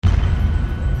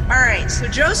right, so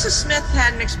Joseph Smith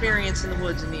had an experience in the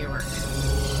woods in New York.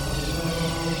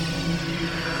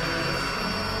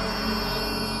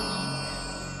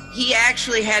 He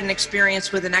actually had an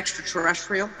experience with an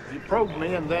extraterrestrial. He probed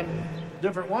me, and then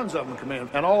different ones of them come in,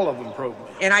 and all of them probed me.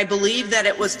 And I believe that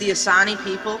it was the Asani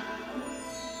people.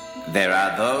 There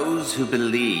are those who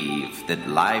believe that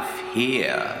life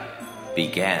here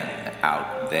began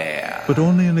out there. But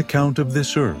only an account of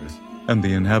this earth, and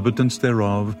the inhabitants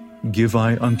thereof give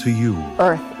I unto you.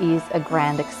 Earth is a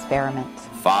grand experiment.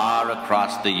 Far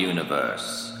across the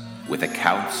universe, with a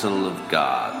council of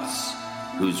gods,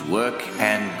 whose work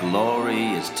and glory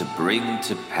is to bring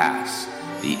to pass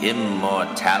the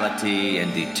immortality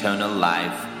and eternal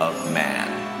life of man.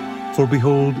 For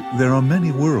behold, there are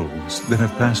many worlds that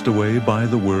have passed away by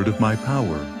the word of my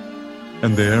power,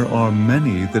 and there are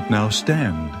many that now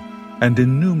stand, and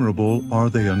innumerable are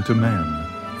they unto man.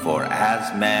 For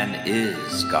as man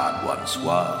is, God once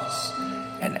was,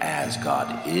 and as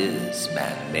God is,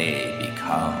 man may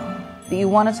become. You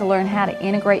wanted to learn how to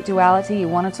integrate duality. You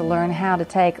wanted to learn how to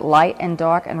take light and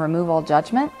dark and remove all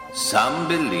judgment. Some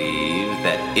believe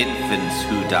that infants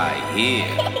who die here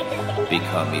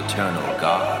become eternal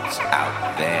gods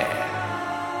out there.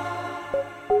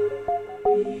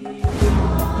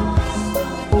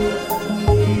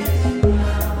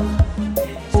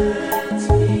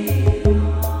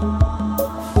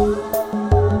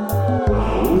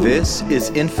 This is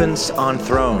Infants on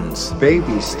Thrones.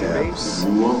 Baby steps.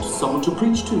 You want someone to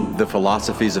preach to. The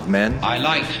philosophies of men. I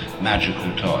like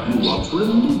magical toys. You want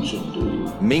religion, do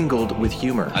you? Mingled with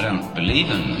humor. I don't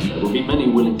believe in them. There will be many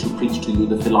willing to preach to you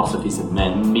the philosophies of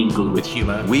men mingled with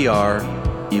humor. We are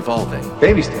evolving.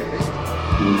 Baby steps.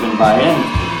 You can buy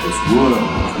anything in this world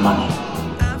of money.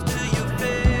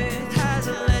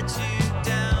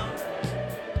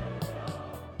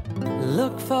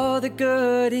 Look for the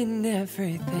good in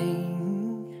everything.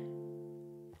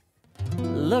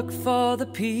 Look for the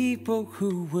people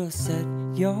who will set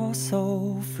your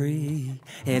soul free.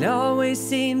 It always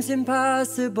seems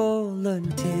impossible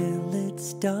until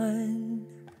it's done.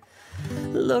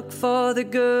 Look for the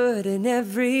good in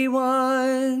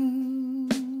everyone.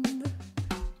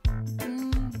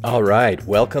 All right,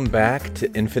 welcome back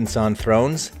to Infants on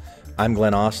Thrones. I'm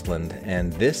Glenn Ostland,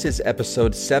 and this is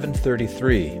episode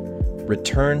 733,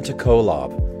 Return to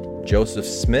Kolob, Joseph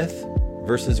Smith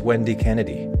versus Wendy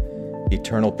Kennedy.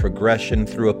 Eternal progression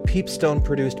through a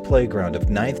Peepstone-produced playground of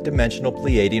ninth-dimensional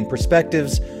Pleiadian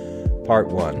perspectives, Part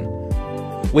 1,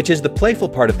 which is the playful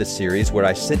part of the series where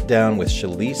I sit down with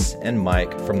Shalise and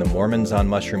Mike from the Mormons on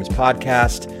Mushrooms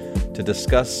podcast to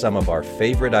discuss some of our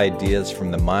favorite ideas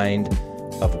from the mind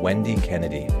of Wendy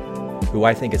Kennedy, who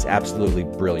I think is absolutely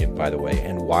brilliant, by the way,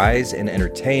 and wise and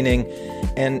entertaining.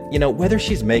 And, you know, whether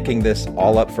she's making this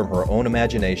all up from her own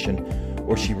imagination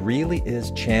or she really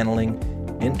is channeling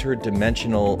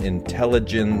interdimensional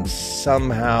intelligence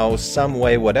somehow, some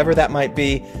way, whatever that might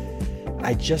be,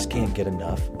 I just can't get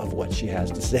enough of what she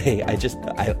has to say.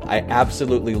 I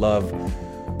absolutely love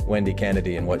Wendy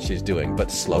Kennedy and what she's doing. But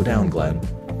slow down, Glenn.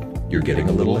 You're getting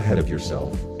a little ahead of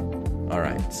yourself. All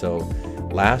right, so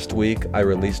last week I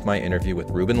released my interview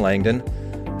with Ruben Langdon,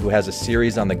 who has a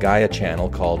series on the Gaia channel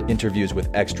called Interviews with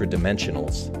Extra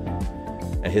Dimensionals.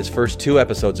 And his first two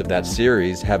episodes of that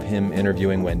series have him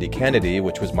interviewing Wendy Kennedy,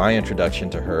 which was my introduction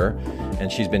to her,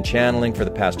 and she's been channeling for the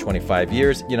past 25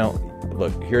 years. You know,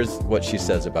 look, here's what she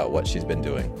says about what she's been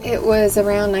doing. It was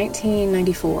around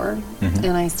 1994,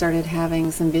 and I started having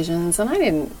some visions, and I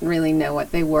didn't really know what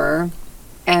they were.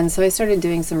 And so I started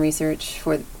doing some research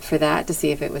for that to see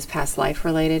if it was past life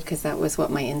related, because that was what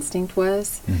my instinct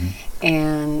was.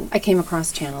 And I came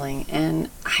across channeling, and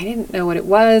I didn't know what it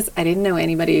was. I didn't know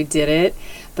anybody who did it,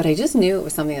 but I just knew it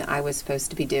was something that I was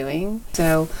supposed to be doing.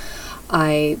 So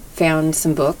I found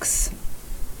some books,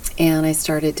 and I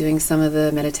started doing some of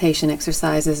the meditation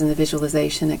exercises and the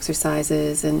visualization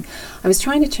exercises. And I was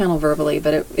trying to channel verbally,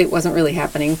 but it wasn't really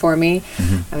happening for me.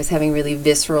 I was having really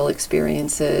visceral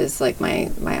experiences, like my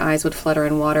eyes would flutter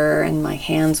in water and my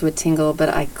hands would tingle, but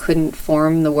I couldn't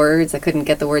form the words. I couldn't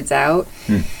get the words out.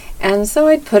 And so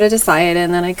I'd put it aside,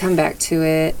 and then I'd come back to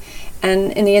it.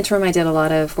 And in the interim, I did a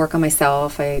lot of work on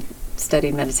myself. I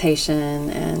studied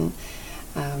meditation and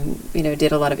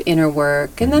did a lot of inner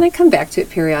work, and then I'd come back to it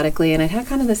periodically, and I'd have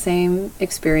kind of the same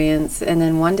experience. And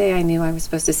then one day I knew I was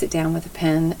supposed to sit down with a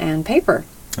pen and paper.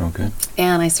 Okay.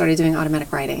 And I started doing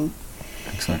automatic writing.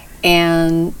 Excellent.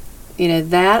 And,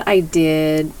 that I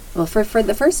did, well, for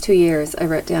the first 2 years, I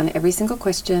wrote down every single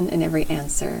question and every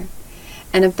answer.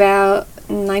 And about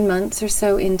 9 months or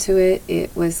so into it,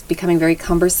 it was becoming very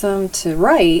cumbersome to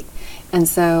write. And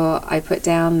so I put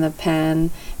down the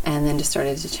pen and then just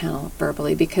started to channel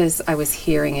verbally because I was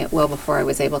hearing it well before I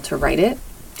was able to write it.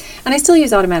 And I still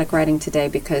use automatic writing today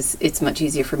because it's much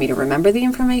easier for me to remember the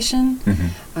information.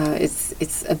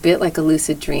 It's a bit like a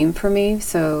lucid dream for me,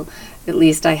 so at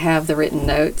least I have the written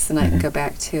notes and I can go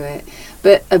back to it.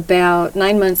 But about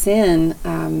 9 months in,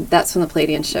 that's when the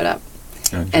Pleiadians showed up.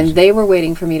 And they were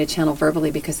waiting for me to channel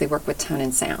verbally because they work with tone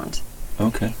and sound.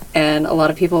 Okay. And a lot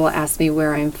of people will ask me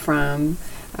where I'm from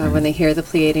when they hear the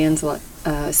Pleiadians.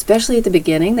 Especially at the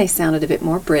beginning, they sounded a bit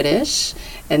more British,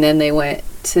 and then they went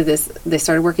to this. They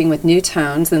started working with new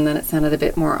tones, and then it sounded a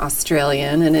bit more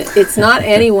Australian. And it's not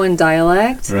any one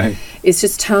dialect. Right. It's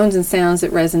just tones and sounds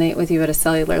that resonate with you at a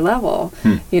cellular level.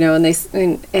 You know, and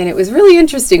it was really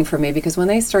interesting for me because when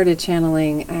they started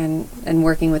channeling and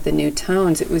working with the new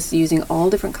tones, it was using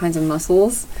all different kinds of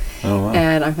muscles. Oh, wow.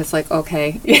 And I was like,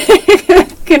 okay,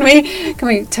 can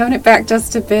we tone it back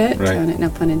just a bit? Right. Tone it, no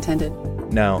pun intended.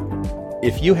 Now,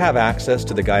 if you have access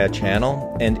to the Gaia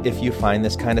channel, and if you find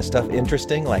this kind of stuff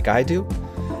interesting like I do,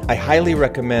 I highly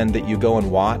recommend that you go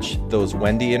and watch those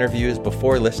Wendy interviews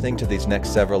before listening to these next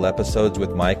several episodes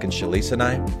with Mike and Shalise and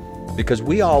I, because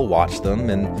we all watch them,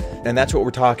 and that's what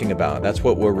we're talking about. That's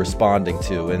what we're responding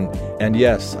to. And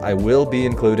yes, I will be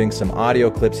including some audio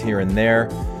clips here and there,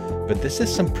 but this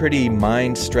is some pretty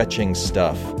mind-stretching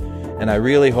stuff, and I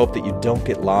really hope that you don't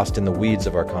get lost in the weeds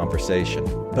of our conversation.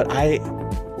 But I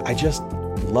just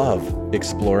love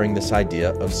exploring this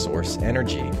idea of source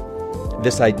energy.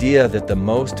 This idea that the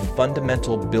most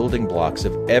fundamental building blocks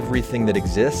of everything that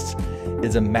exists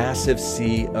is a massive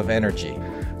sea of energy.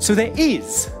 So there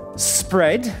is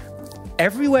spread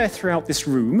everywhere throughout this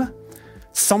room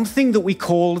something that we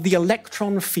call the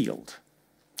electron field.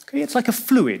 Okay, it's like a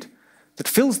fluid that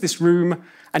fills this room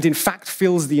and in fact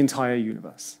fills the entire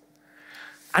universe.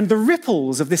 And the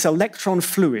ripples of this electron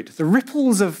fluid, the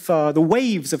ripples of the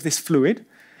waves of this fluid,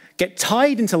 get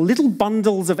tied into little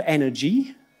bundles of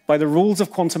energy by the rules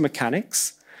of quantum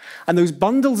mechanics. And those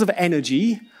bundles of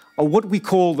energy are what we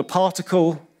call the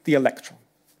particle, the electron.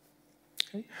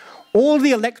 Okay? All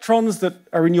the electrons that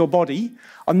are in your body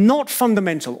are not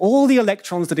fundamental. All the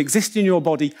electrons that exist in your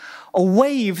body are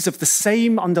waves of the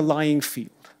same underlying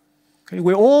field. Okay?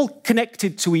 We're all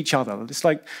connected to each other. It's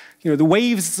like, the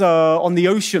waves on the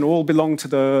ocean all belong to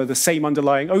the same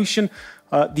underlying ocean.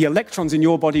 The electrons in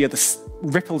your body are the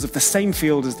ripples of the same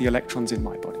field as the electrons in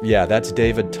my body. Yeah, that's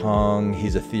David Tong.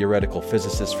 He's a theoretical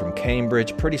physicist from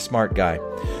Cambridge. Pretty smart guy.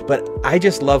 But I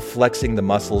just love flexing the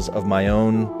muscles of my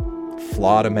own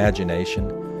flawed imagination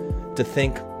to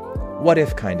think, what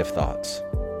if kind of thoughts?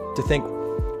 To think,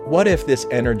 what if this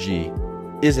energy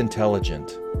is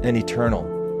intelligent and eternal,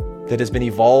 that has been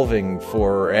evolving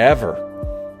forever,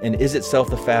 and is itself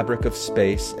the fabric of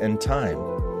space and time?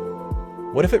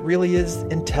 What if it really is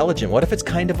intelligent? What if it's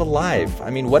kind of alive?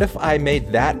 I mean, what if I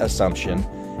made that assumption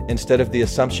instead of the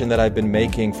assumption that I've been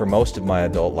making for most of my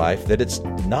adult life, that it's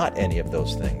not any of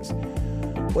those things?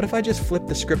 What if I just flip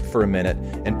the script for a minute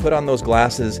and put on those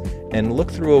glasses and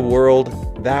look through a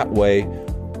world that way?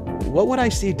 What would I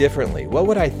see differently? What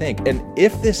would I think? And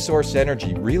if this source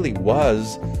energy really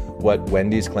was what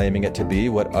Wendy's claiming it to be,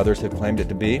 what others have claimed it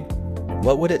to be,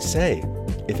 what would it say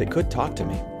if it could talk to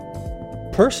me?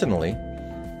 Personally,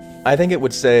 I think it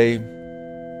would say,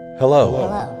 hello.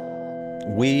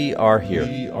 Hello. We are here.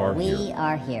 We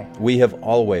are here. We have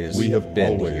always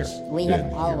been here. We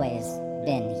have always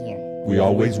been here. We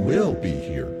always will be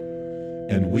here.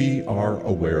 And we are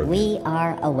aware of you. We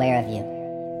are aware of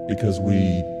you. Because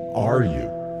we are you.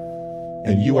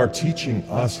 And you are teaching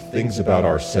us things about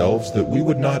ourselves that we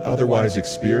would not otherwise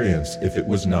experience if it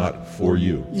was not for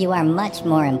you. You are much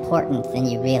more important than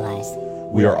you realize.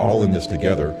 We are all in this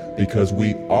together because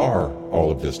we are all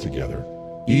of this together,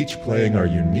 each playing our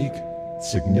unique,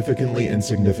 significantly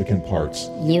insignificant parts.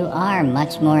 You are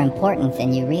much more important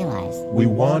than you realize. We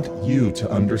want you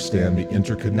to understand the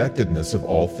interconnectedness of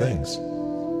all things.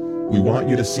 We want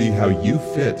you to see how you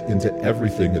fit into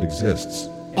everything that exists.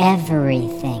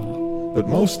 Everything. But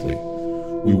mostly,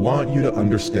 we want you to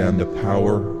understand the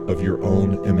power of your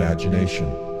own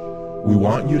imagination. We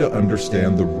want you to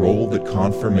understand the role that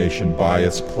confirmation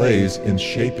bias plays in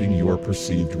shaping your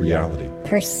perceived reality.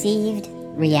 Perceived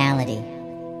reality.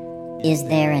 Is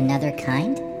there another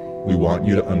kind? We want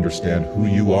you to understand who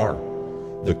you are,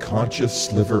 the conscious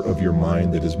sliver of your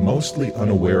mind that is mostly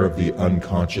unaware of the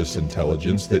unconscious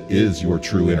intelligence that is your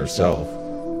true inner self,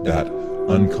 that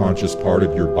unconscious part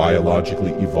of your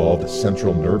biologically evolved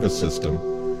central nervous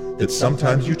system that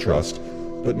sometimes you trust,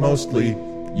 but mostly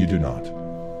you do not.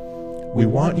 We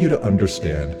want you to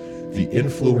understand the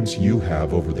influence you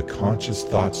have over the conscious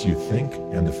thoughts you think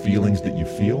and the feelings that you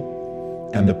feel,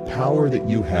 and the power that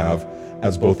you have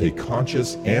as both a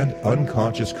conscious and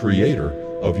unconscious creator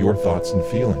of your thoughts and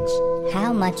feelings.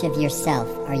 How much of yourself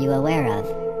are you aware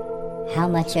of? How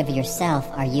much of yourself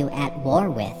are you at war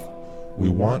with? We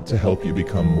want to help you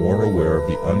become more aware of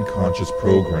the unconscious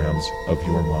programs of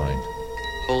your mind.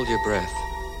 Hold your breath.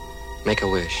 Make a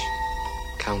wish.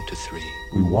 Count to 3.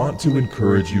 We want to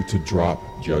encourage you to drop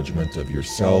judgment of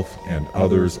yourself and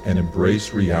others and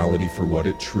embrace reality for what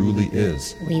it truly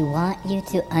is. We want you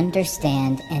to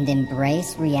understand and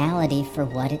embrace reality for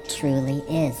what it truly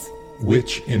is.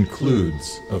 Which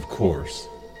includes, of course,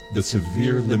 the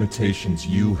severe limitations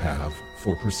you have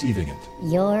for perceiving it.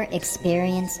 Your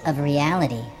experience of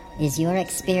reality is your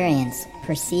experience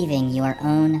perceiving your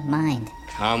own mind.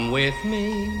 Come with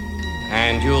me,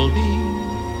 and you'll be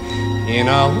in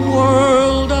a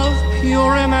world of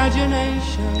pure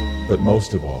imagination. But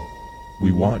most of all,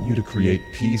 we want you to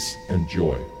create peace and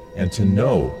joy, and to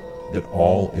know that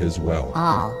all is well.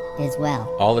 All is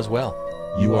well. All is well.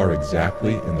 You are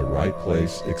exactly in the right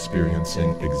place,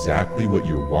 experiencing exactly what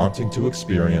you're wanting to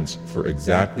experience for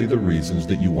exactly the reasons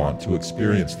that you want to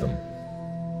experience them.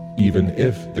 Even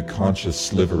if the conscious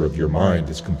sliver of your mind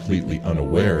is completely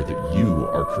unaware that you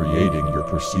are creating your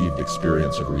perceived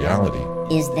experience of reality.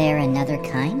 Is there another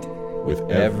kind? With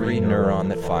every neuron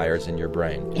that fires in your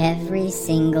brain. Every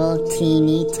single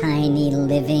teeny tiny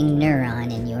living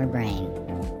neuron in your brain.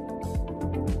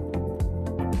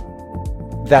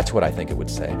 That's what I think it would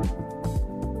say.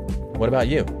 What about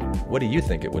you? What do you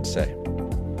think it would say?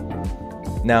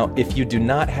 Now, if you do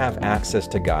not have access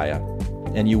to Gaia,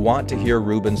 and you want to hear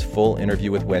Ruben's full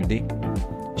interview with Wendy,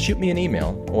 shoot me an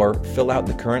email or fill out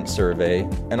the current survey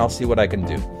and I'll see what I can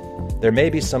do. There may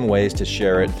be some ways to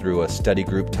share it through a study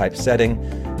group type setting,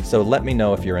 so let me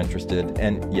know if you're interested.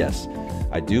 And yes,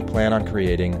 I do plan on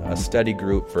creating a study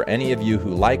group for any of you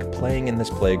who like playing in this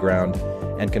playground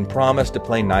and can promise to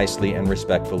play nicely and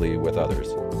respectfully with others.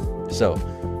 So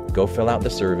go fill out the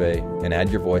survey and add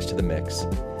your voice to the mix.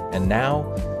 And now,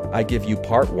 I give you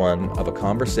part 1 of a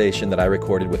conversation that I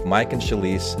recorded with Mike and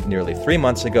Shalise nearly 3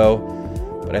 months ago,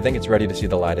 but I think it's ready to see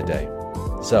the light of day.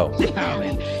 So,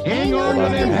 hang on to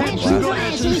them hats and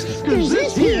glasses, cause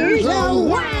this here's the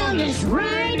wildest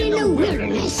ride in the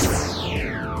wilderness.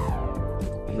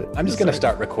 I'm just going to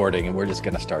start recording and we're just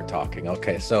going to start talking.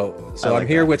 Okay, so I'm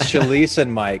here with Shalise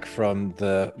and Mike from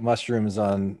the Mushrooms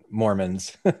on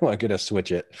Mormons. I'm going to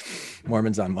switch it.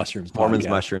 Mormons on Mushrooms podcast. Mormons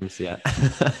Mushrooms, yeah.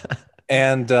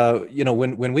 And,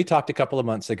 when we talked a couple of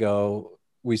months ago,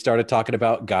 we started talking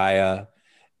about Gaia,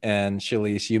 and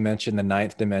Shalise, you mentioned the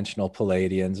 9th dimensional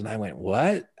Pleiadians, and I went,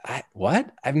 what? What?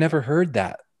 I've never heard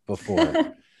that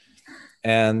before.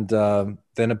 And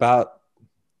then about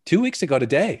 2 weeks ago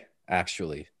today,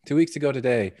 Cami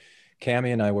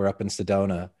and I were up in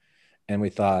Sedona, and we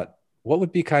thought, what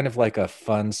would be kind of like a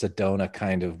fun Sedona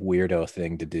kind of weirdo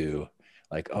thing to do?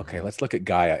 Like, okay, let's look at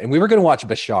Gaia. And we were going to watch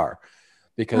Bashar,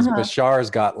 because Bashar's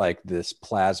got like this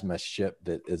plasma ship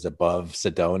that is above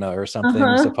Sedona or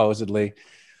something, supposedly.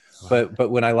 But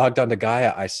when I logged onto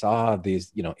Gaia, I saw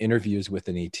these, interviews with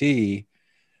an ET, the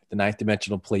 9th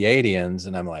dimensional Pleiadians,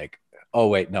 and I'm like, oh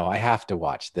wait, no, I have to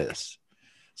watch this.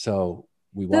 So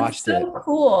we watched it. That's so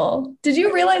cool. Did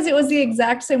you realize it was the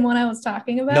exact same one I was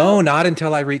talking about? No, not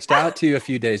until I reached out to you a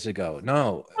few days ago.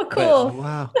 No. Oh, cool.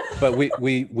 Wow. But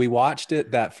we watched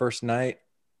it that first night,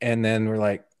 and then we're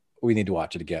like, we need to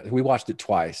watch it again. We watched it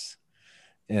twice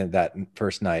in that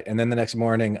first night. And then the next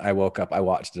morning I woke up, I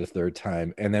watched it a third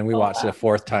time. And then we watched it a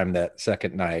fourth time that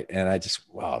second night. And I just,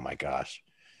 oh my gosh.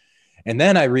 And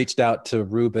then I reached out to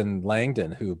Ruben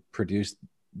Langdon, who produced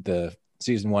the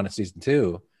season 1 and season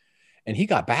 2. And he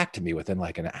got back to me within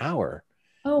like an hour.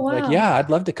 Oh, wow. Like, yeah, I'd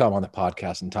love to come on the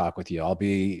podcast and talk with you.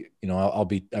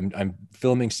 I'm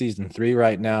filming season 3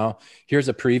 right now. Here's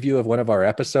a preview of one of our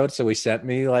episodes. So he sent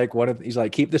me like he's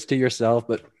like, keep this to yourself.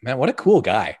 But man, what a cool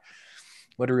guy.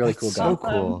 What a really cool guy. So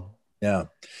cool. Yeah.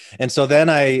 And so then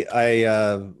I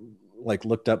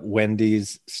looked up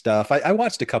Wendy's stuff. I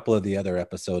watched a couple of the other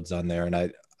episodes on there, and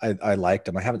I liked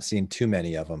them. I haven't seen too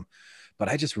many of them, but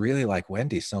I just really like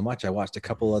Wendy so much. I watched a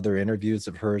couple other interviews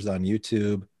of hers on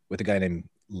YouTube with a guy named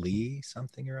Lee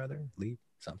something or other. Lee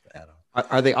something. I don't know.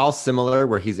 Are they all similar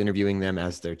where he's interviewing them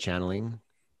as they're channeling?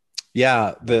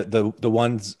 Yeah. The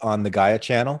ones on the Gaia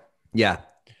channel. Yeah.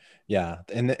 Yeah.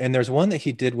 And there's one that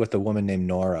he did with a woman named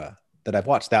Nora that I've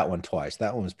watched that one twice.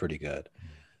 That one was pretty good.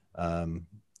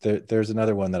 There's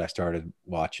another one that I started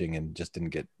watching and just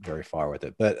didn't get very far with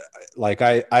it. But like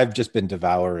I've just been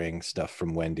devouring stuff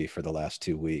from Wendy for the last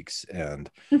 2 weeks, and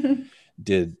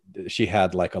she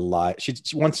had like a live, she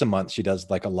once a month she does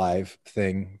like a live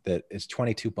thing that is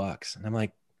 $22, and I'm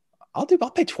like, I'll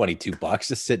pay $22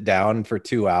 to sit down for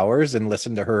 2 hours and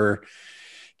listen to her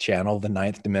channel the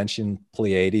ninth dimension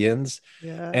Pleiadians.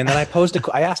 Yeah. And then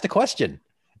I asked a question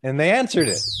and they answered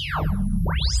it.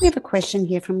 We have a question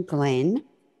here from Glenn.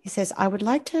 He says, I would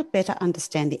like to better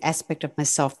understand the aspect of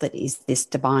myself that is this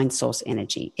divine source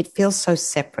energy. It feels so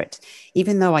separate.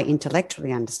 Even though I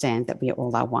intellectually understand that we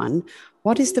all are one,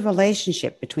 what is the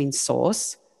relationship between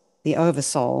source, the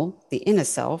oversoul, the inner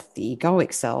self, the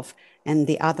egoic self, and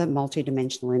the other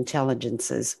multidimensional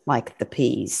intelligences like the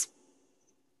P's?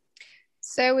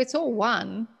 So it's all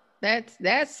one.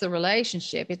 That's the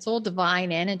relationship. It's all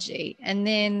divine energy. And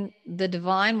then the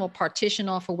divine will partition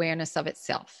off awareness of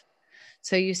itself.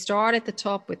 So you start at the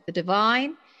top with the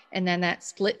divine, and then that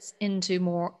splits into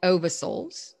more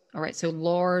oversouls. All right. So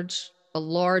a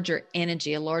larger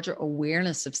energy, a larger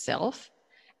awareness of self.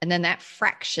 And then that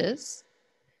fractures,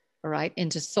 all right,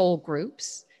 into soul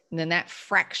groups. And then that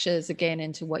fractures again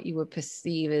into what you would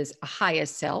perceive as a higher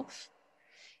self.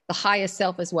 The higher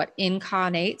self is what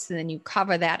incarnates, and then you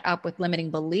cover that up with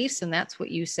limiting beliefs, and that's what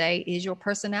you say is your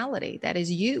personality. That is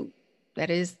you. That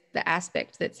is the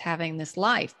aspect that's having this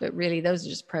life. But really, those are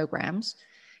just programs.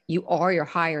 You are your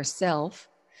higher self.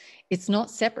 It's not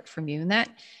separate from you. And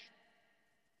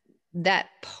that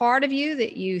part of you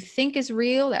that you think is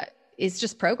real, that is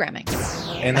just programming.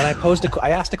 And then I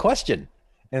asked a question,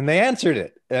 and they answered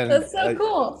it. And that's so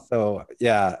cool. So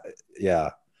yeah.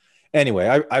 Anyway,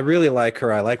 I really like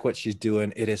her. I like what she's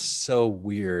doing. It is so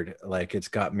weird. Like, it's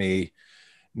got me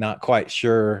not quite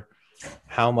sure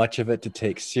how much of it to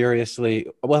take seriously.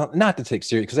 Well, not to take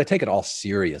seriously, because I take it all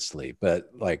seriously, but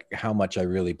like how much I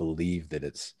really believe that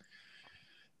it's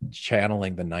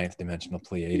channeling the ninth dimensional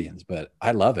Pleiadians. But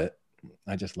I love it.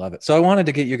 I just love it. So I wanted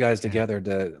to get you guys together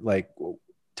to like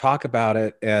talk about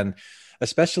it, and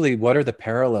especially what are the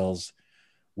parallels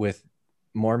with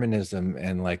Mormonism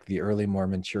and like the early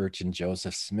Mormon church and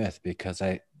Joseph Smith, because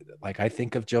I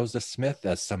think of Joseph Smith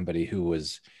as somebody who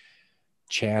was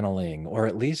channeling, or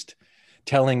at least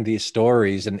telling these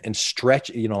stories and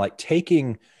stretch, like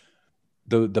taking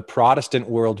the Protestant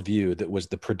worldview that was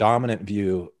the predominant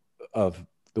view of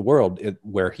the world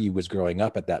where he was growing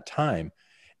up at that time,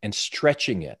 and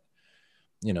stretching it,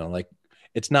 like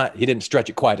he didn't stretch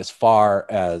it quite as far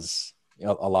as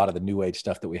a lot of the new age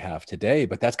stuff that we have today,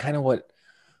 but that's kind of what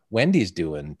Wendy's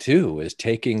doing too, is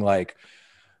taking like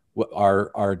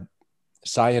our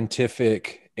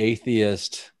scientific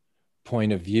atheist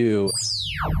point of view.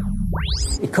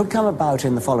 It could come about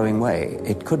in the following way.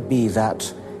 It could be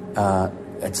that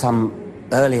at some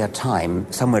earlier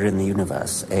time, somewhere in the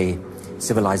universe, a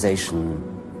civilization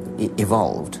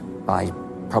evolved by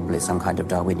probably some kind of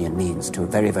Darwinian means to a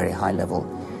very, very high level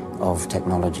of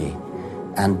technology,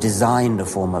 and designed a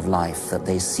form of life that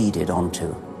they seeded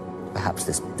onto perhaps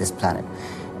this planet.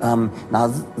 Now,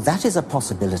 that is a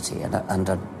possibility, and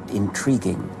an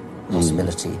intriguing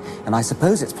possibility. And I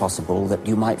suppose it's possible that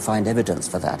you might find evidence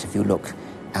for that if you look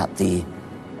at the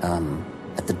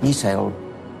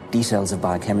details of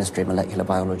biochemistry, molecular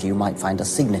biology. You might find a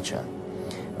signature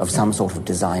of some sort of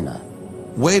designer.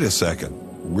 Wait a second.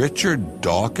 Richard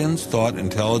Dawkins thought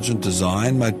intelligent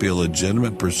design might be a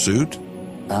legitimate pursuit?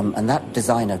 And that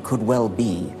designer could well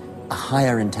be a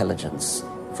higher intelligence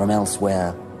from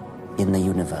elsewhere in the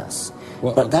universe.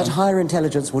 Well, but that higher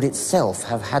intelligence would itself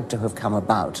have had to have come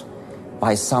about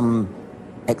by some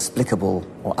explicable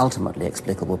or ultimately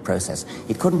explicable process.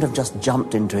 It couldn't have just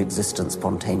jumped into existence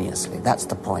spontaneously. That's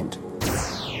the point.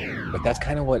 But that's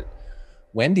kind of what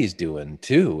Wendy's doing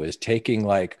too, is taking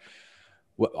like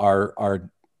our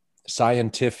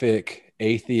scientific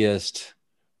atheist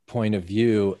point of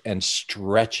view and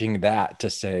stretching that to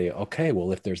say, okay,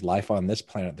 well, if there's life on this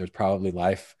planet, there's probably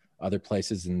life other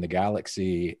places in the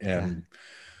galaxy. And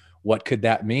what could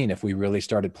that mean if we really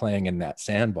started playing in that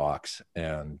sandbox?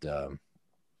 And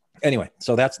anyway,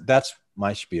 so that's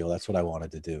my spiel. That's what I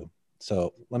wanted to do.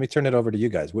 So let me turn it over to you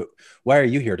guys. Why are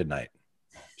you here tonight?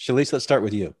 Shalise, let's start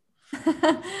with you.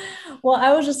 Well,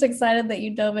 I was just excited that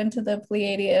you dove into the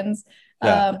Pleiadians.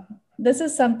 Yeah. This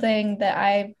is something that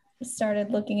I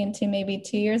started looking into maybe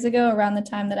 2 years ago, around the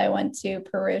time that I went to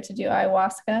Peru to do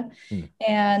ayahuasca.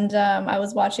 And I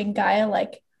was watching Gaia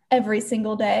like every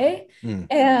single day.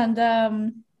 And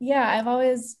I've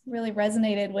always really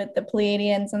resonated with the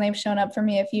Pleiadians, and they've shown up for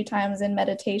me a few times in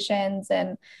meditations,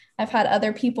 and I've had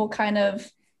other people kind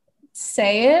of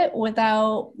say it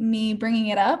without me bringing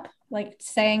it up, like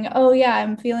saying, oh yeah,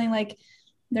 I'm feeling like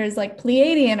there's like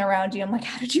Pleiadian around you. I'm like,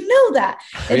 how did you know that?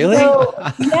 Really? And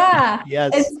so, yeah.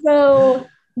 Yes. And so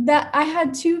that I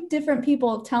had two different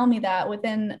people tell me that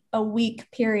within a week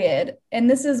period. And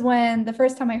this is when the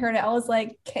first time I heard it, I was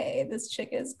like, okay, this chick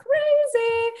is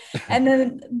crazy. And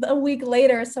then a week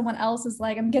later, someone else is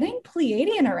like, I'm getting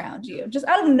Pleiadian around you. Just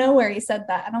out of nowhere, he said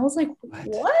that. And I was like,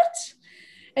 what?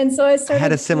 And so I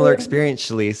had a similar experience,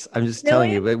 Shalise. I'm just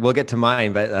telling you, but we'll get to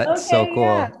mine, but that's so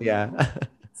cool. Yeah.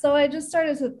 So I just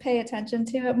started to pay attention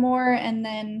to it more. And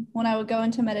then when I would go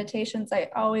into meditations, I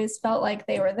always felt like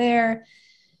they were there.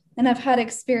 And I've had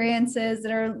experiences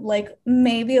that are like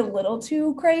maybe a little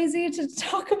too crazy to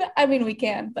talk about. I mean, we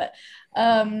can, but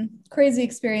crazy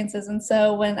experiences. And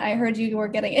so when I heard you were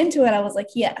getting into it, I was like,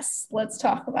 yes, let's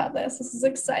talk about this. This is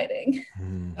exciting.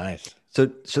 Nice. So,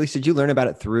 Shalise, did you learn about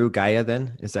it through Gaia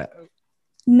then? Is that?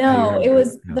 No, it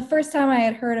was the first time I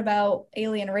had heard about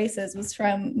alien races was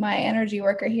from my energy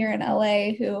worker here in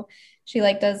LA, who she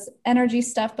like does energy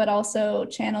stuff, but also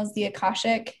channels the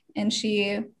Akashic. And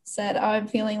she said, oh, I'm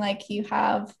feeling like you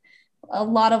have a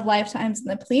lot of lifetimes in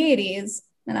the Pleiades.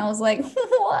 And I was like,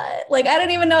 what? Like, I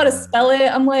didn't even know how to spell it.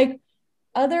 I'm like,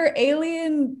 other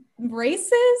alien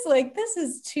races? Like, this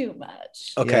is too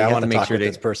much. Okay, Yeah, I want to make talk sure with to-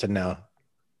 this person now.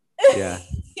 Yeah.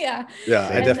 Yeah. Yeah,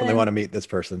 I And definitely then- want to meet this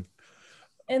person.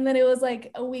 And then it was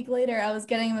like a week later, I was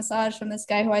getting a massage from this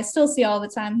guy who I still see all the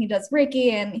time. He does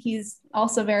Reiki and he's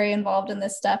also very involved in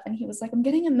this stuff. And he was like, I'm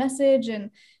getting a message and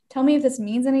tell me if this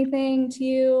means anything to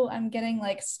you. I'm getting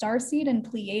like starseed and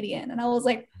Pleiadian. And I was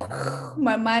like,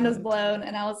 my mind was blown.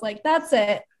 And I was like, that's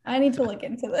it. I need to look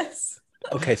into this.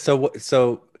 Okay, so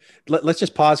let's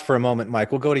just pause for a moment,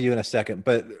 Mike. We'll go to you in a second,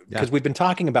 but because we've been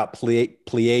talking about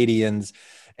Pleiadians,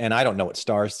 and I don't know what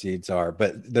star seeds are,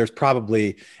 but there's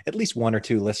probably at least one or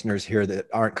two listeners here that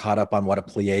aren't caught up on what a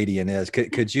Pleiadian is.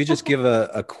 Could you just give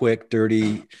a quick,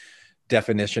 dirty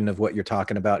definition of what you're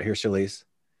talking about here, Shalise?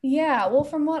 Yeah, well,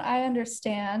 from what I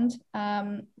understand,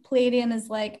 Pleiadian is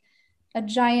like a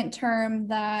giant term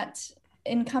that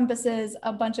encompasses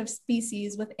a bunch of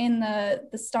species within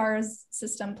the stars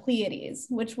system Pleiades,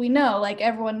 which we know, like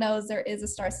everyone knows there is a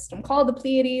star system called the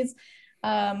Pleiades.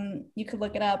 You could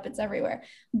look it up, it's everywhere.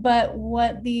 But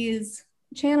what these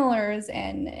channelers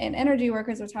and energy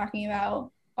workers are talking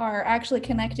about are actually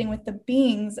connecting with the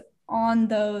beings on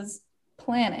those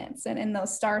planets and in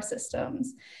those star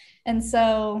systems. And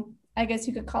so I guess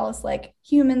you could call us like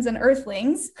humans and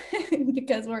earthlings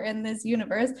because we're in this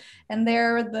universe, and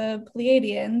they're the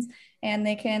Pleiadians, and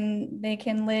they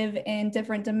can live in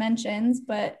different dimensions,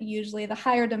 but usually the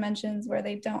higher dimensions where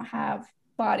they don't have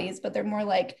bodies, but they're more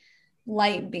like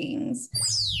light beings.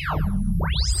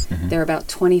 There are about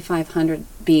 2,500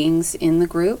 beings in the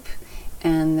group,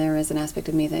 and there is an aspect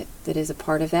of me that is a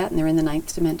part of that, and they're in the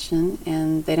 9th dimension,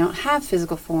 and they don't have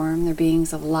physical form. They're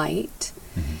beings of light,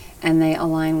 and they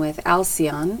align with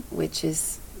Alcyon, which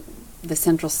is the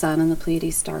central sun in the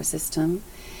Pleiades star system.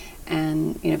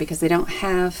 And, because they don't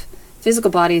have physical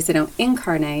bodies, they don't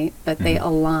incarnate, but they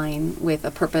align with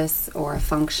a purpose or a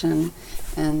function,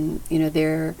 and,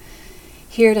 they're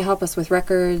here to help us with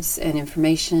records and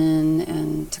information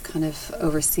and to kind of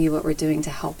oversee what we're doing to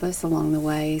help us along the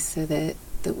way so that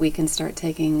we can start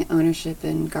taking ownership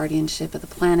and guardianship of the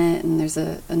planet. And there's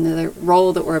another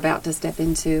role that we're about to step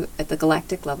into at the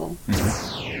galactic level.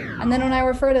 And then when I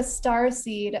refer to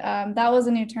starseed, that was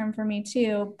a new term for me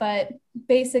too. But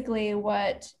basically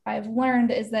what I've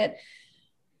learned is that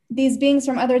these beings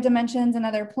from other dimensions and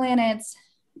other planets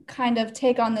kind of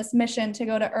take on this mission to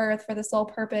go to Earth for the sole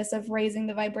purpose of raising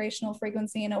the vibrational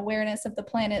frequency and awareness of the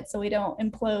planet so we don't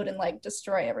implode and like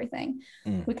destroy everything.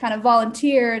 We kind of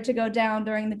volunteer to go down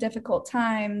during the difficult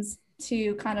times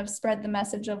to kind of spread the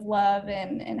message of love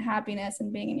and happiness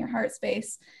and being in your heart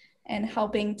space and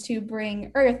helping to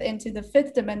bring Earth into the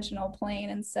 5th dimensional plane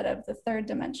instead of the 3rd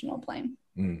dimensional plane.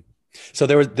 So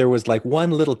there was like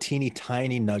one little teeny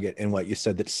tiny nugget in what you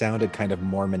said that sounded kind of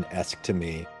Mormon-esque to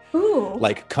me. Ooh.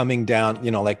 Like coming down,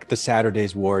 like the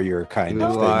Saturday's Warrior kind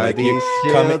of thing. Are Like these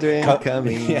children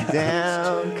coming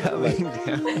down, coming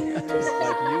down.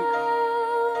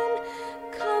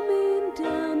 Coming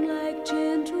down like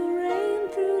gentle rain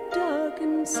through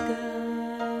darkened sky.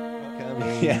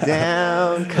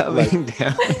 Coming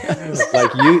down.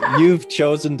 Like you've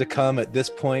chosen to come at this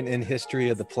point in history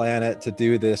of the planet to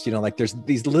do this. Like there's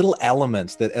these little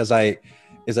elements that as I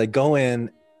go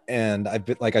in. And I've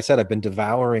been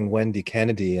devouring Wendy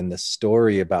Kennedy and this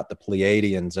story about the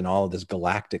Pleiadians and all of this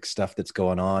galactic stuff that's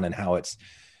going on and how it's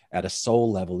at a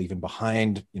soul level, even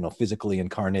behind, physically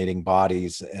incarnating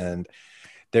bodies. And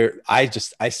I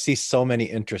see so many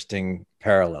interesting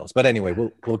parallels, but anyway,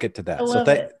 we'll get to that. So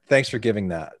thanks for giving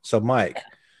that. So Mike,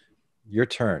 your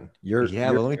turn. Well,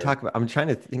 let me talk about, I'm trying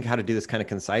to think how to do this kind of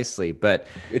concisely, but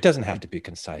it doesn't have to be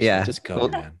concise. Yeah. Just go,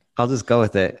 man. I'll just go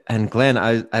with it. And Glenn,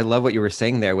 I love what you were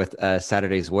saying there with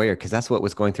Saturday's Warrior, because that's what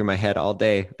was going through my head all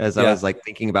day as I was like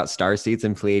thinking about star seeds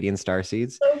and Pleiadian star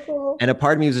seeds. So cool. And a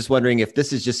part of me was just wondering if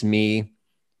this is just me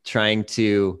trying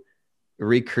to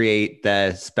recreate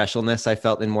the specialness I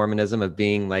felt in Mormonism of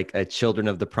being like a children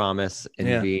of the promise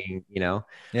and being,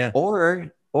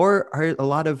 or are a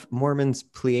lot of Mormons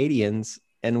Pleiadians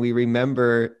and we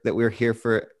remember that we're here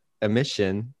for a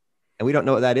mission and we don't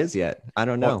know what that is yet. I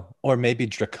don't know. Or maybe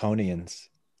Draconians.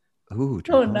 Ooh,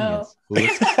 Draconians. Oh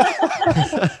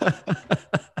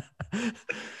no.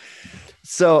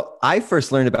 So I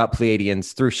first learned about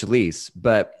Pleiadians through Shalise,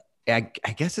 but I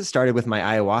guess it started with my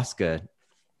ayahuasca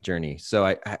journey. So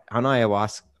on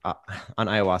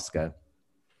ayahuasca,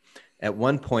 at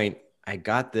one point I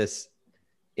got this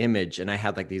image and I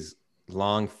had like these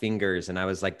long fingers and I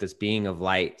was like this being of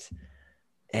light.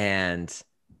 And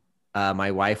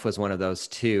my wife was one of those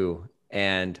too.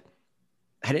 And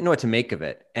I didn't know what to make of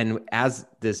it. And as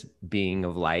this being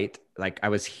of light, like I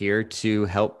was here to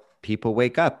help people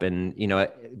wake up and,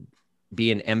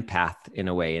 be an empath in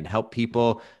a way and help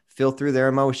people feel through their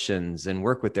emotions and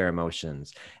work with their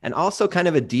emotions. And also kind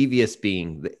of a devious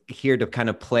being here to kind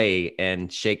of play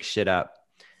and shake shit up.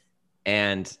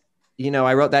 And,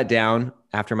 I wrote that down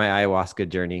after my ayahuasca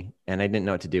journey and I didn't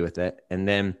know what to do with it. And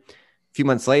then a few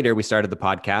months later, we started the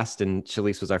podcast and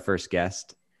Shalise was our first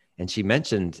guest. And she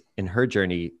mentioned in her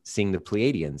journey seeing the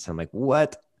Pleiadians. I'm like,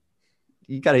 what?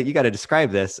 You gotta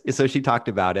describe this. So she talked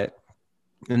about it.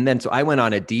 And then, so I went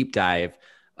on a deep dive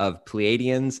of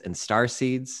Pleiadians and star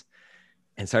seeds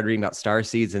and started reading about star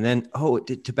seeds. And then,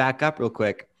 to back up real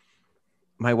quick,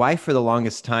 my wife for the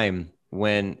longest time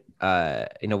when,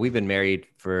 we've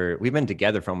been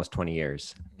together for almost 20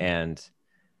 years and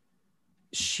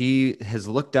she has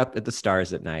looked up at the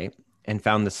stars at night and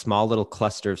found the small little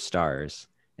cluster of stars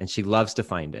and she loves to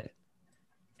find it.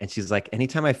 And she's like,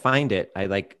 anytime I find it, I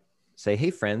like say,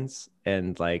 hey friends.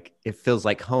 And like, it feels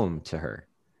like home to her.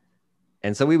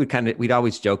 And so we'd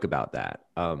always joke about that.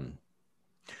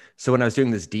 So when I was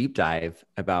doing this deep dive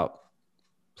about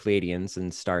Pleiadians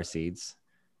and star seeds,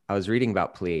 I was reading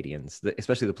about Pleiadians,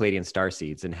 especially the Pleiadian star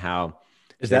seeds and how.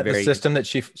 Is that the system that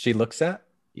she looks at?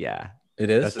 Yeah. It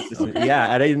is?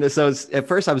 Yeah. And so at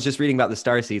first I was just reading about the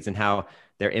star seeds and how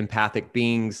they're empathic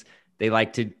beings. They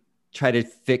like to try to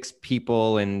fix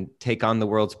people and take on the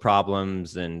world's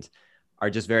problems and are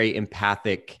just very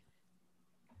empathic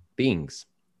beings.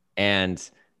 And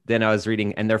then I was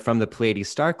reading, and they're from the Pleiades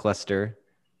star cluster,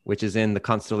 which is in the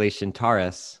constellation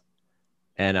Taurus.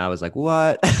 And I was like,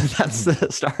 what? That's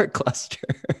the star cluster.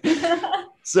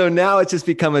 So now it's just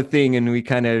become a thing and we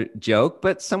kind of joke,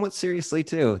 but somewhat seriously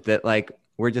too, that like,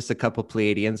 we're just a couple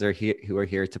Pleiadians who are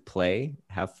here to play,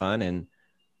 have fun and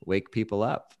wake people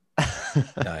up.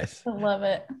 Nice. I love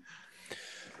it.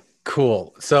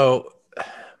 Cool. So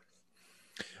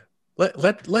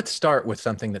let's start with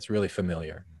something that's really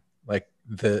familiar, like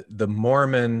the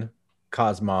Mormon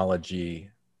cosmology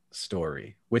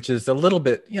story, which is a little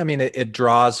bit, it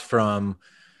draws from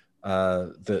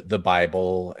the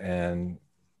Bible and,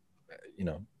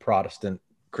 Protestant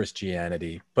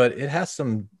Christianity, but it has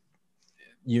some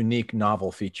unique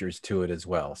novel features to it as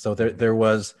well. So there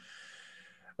was,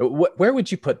 where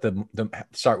would you put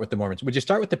start with the Mormons? Would you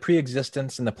start with the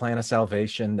pre-existence and the plan of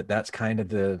salvation? That's kind of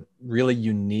the really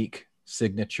unique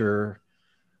signature.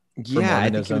 Yeah, I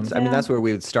think that's where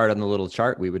we would start on the little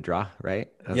chart we would draw,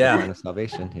 right? Of the plan of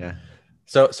salvation. Yeah.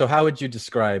 So how would you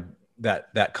describe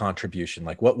that contribution?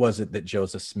 Like, what was it that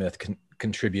Joseph Smith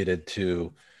contributed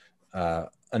to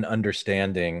an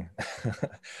understanding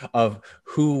of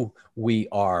who we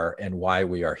are and why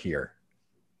we are here?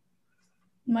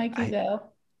 Mike, you go.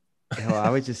 I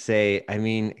would just say,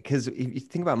 because if you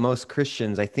think about most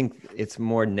Christians, I think it's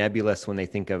more nebulous when they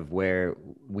think of where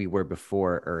we were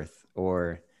before Earth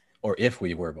or if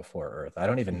we were before Earth. I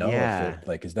don't even know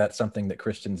if is that something that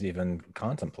Christians even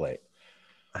contemplate?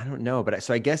 I don't know, but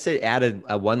so I guess it added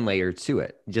one layer to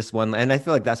it, just one. And I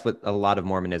feel like that's what a lot of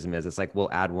Mormonism is. It's like, we'll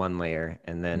add one layer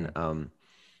and then,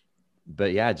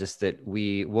 but yeah, just that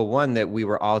we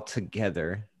were all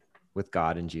together with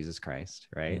God and Jesus Christ,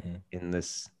 right? Mm-hmm. In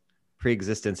this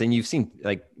pre-existence. And you've seen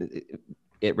like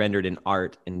it rendered in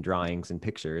art and drawings and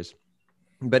pictures,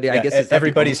 but I guess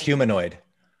everybody's humanoid.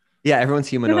 Yeah. Everyone's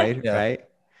humanoid. Yeah. Right.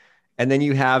 And then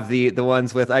you have the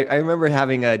ones with, I remember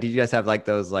having did you guys have like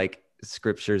those like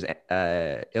scriptures,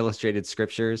 illustrated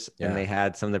scriptures? Yeah. And they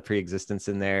had some of the pre-existence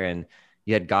in there and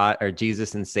you had God or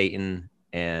Jesus and Satan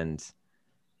and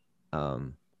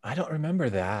I don't remember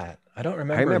that. I don't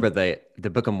remember. I remember the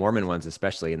Book of Mormon ones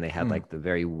especially, and they had like the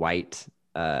very white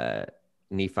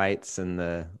Nephites and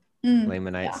the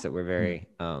Lamanites that were very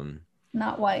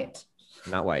not white.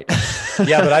 Not white.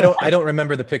 Yeah, but I don't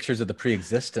remember the pictures of the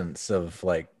pre-existence of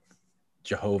like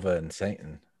Jehovah and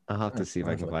Satan. I'll have to see if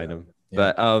I can find them. Yeah.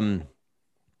 But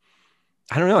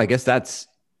I don't know. I guess that's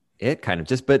it, kind of.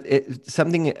 Just, but it's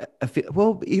something.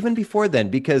 Well, even before then,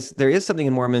 because there is something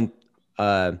in Mormon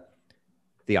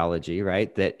theology,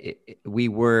 right? That we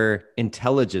were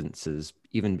intelligences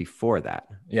even before that.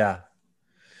 Yeah.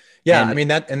 Yeah, I mean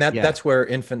that's where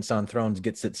Infants on Thrones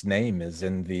gets its name, is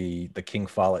in the King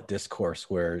Follett discourse,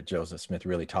 where Joseph Smith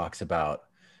really talks about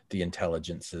the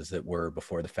intelligences that were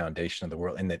before the foundation of the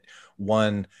world, and that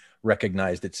one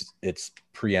recognized its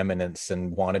preeminence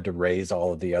and wanted to raise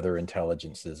all of the other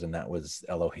intelligences, and that was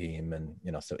Elohim.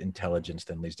 And so intelligence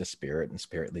then leads to spirit, and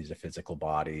spirit leads to physical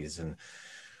bodies. And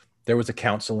there was a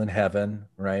council in heaven,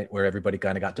 right, where everybody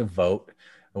kind of got to vote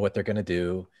on what they're going to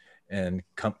do and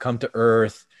come to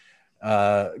earth.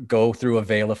 Go through a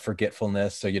veil of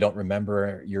forgetfulness, so you don't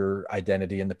remember your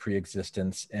identity in the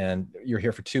pre-existence. And you're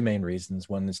here for two main reasons.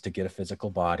 One is to get a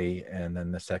physical body, and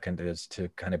then the second is to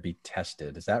kind of be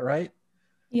tested. Is that right?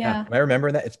 Yeah. Am I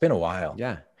remembering that? It's been a while.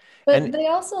 Yeah. But they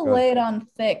also lay it on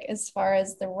thick as far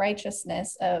as the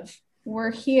righteousness of, we're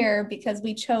here because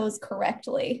we chose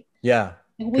correctly. Yeah.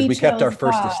 Because we kept our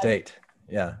first God. estate.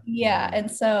 Yeah. Yeah. And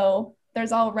so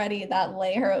there's already that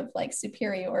layer of like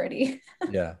superiority.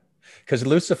 Yeah. Because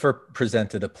Lucifer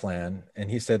presented a plan, and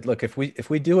he said, look, if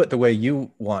we do it the way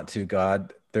you want to,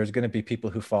 God, there's going to be people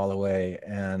who fall away,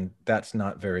 and that's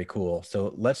not very cool.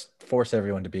 So let's force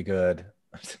everyone to be good.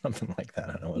 Something like that.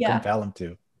 I don't know. Yeah. Compel them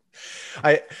to.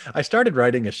 I started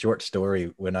writing a short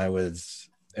story when I was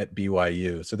at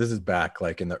BYU. So this is back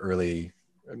like in the early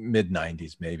mid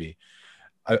 90s, maybe.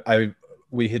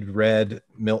 We had read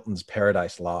Milton's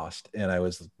Paradise Lost, and I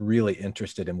was really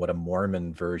interested in what a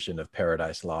Mormon version of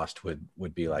Paradise Lost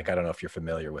would be like. I don't know if you're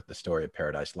familiar with the story of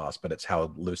Paradise Lost, but it's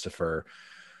how Lucifer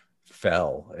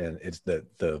fell, and it's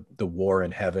the war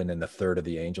in heaven, and the third of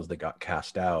the angels that got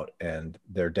cast out, and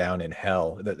they're down in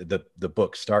hell. The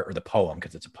book or the poem,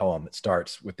 because it's a poem, it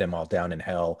starts with them all down in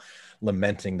hell,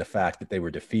 lamenting the fact that they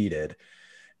were defeated,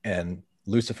 and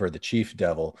Lucifer, the chief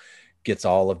devil, gets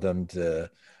all of them to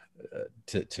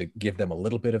give them a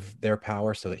little bit of their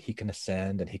power so that he can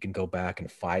ascend and he can go back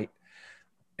and fight.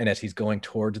 And as he's going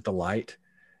towards the light,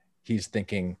 he's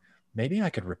thinking, maybe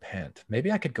I could repent.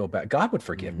 Maybe I could go back. God would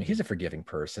forgive me. He's a forgiving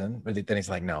person. But then he's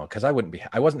like, no, because I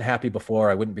wasn't happy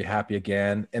before. I wouldn't be happy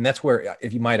again. And that's where,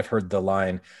 if you might have heard the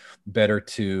line, better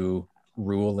to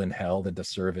rule in hell than to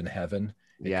serve in heaven.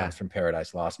 It comes from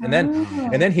Paradise Lost. And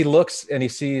then he looks and he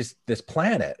sees this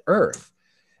planet, Earth,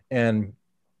 and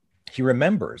he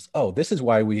remembers, oh, this is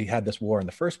why we had this war in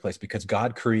the first place, because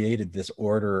God created this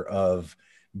order of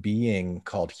being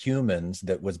called humans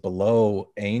that was below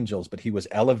angels, but he was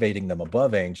elevating them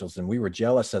above angels, and we were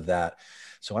jealous of that.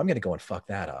 So I'm going to go and fuck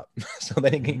that up. So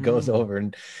then he goes over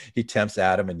and he tempts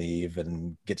Adam and Eve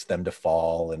and gets them to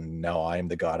fall, and now I am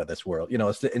the God of this world.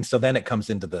 And so then it comes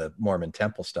into the Mormon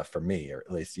temple stuff for me, or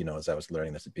at least, as I was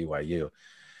learning this at BYU.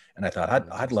 And I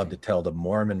thought I'd love to tell the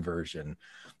Mormon version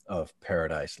of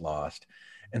Paradise Lost.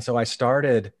 And so I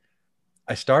started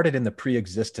in the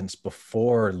pre-existence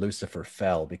before Lucifer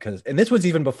fell, and this was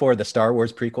even before the Star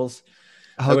Wars prequels.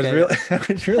 Okay. I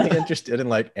was really interested in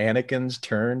like Anakin's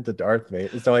turn to Darth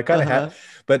Vader. So I kind of had,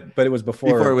 but it was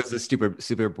before it was the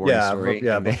super boring story.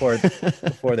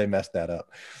 Before they messed that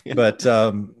up. Yeah. But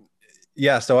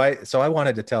so I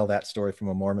wanted to tell that story from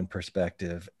a Mormon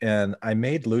perspective, and I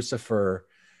made Lucifer,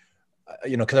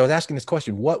 because I was asking this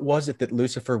question, what was it that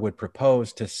Lucifer would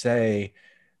propose to say?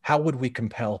 How would we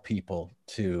compel people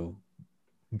to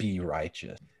be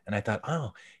righteous? And I thought,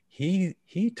 oh, he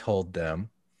told them,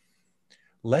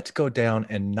 let's go down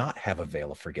and not have a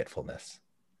veil of forgetfulness.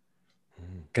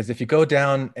 Because if you go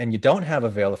down and you don't have a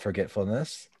veil of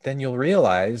forgetfulness, then you'll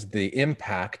realize the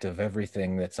impact of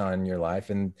everything that's on your life,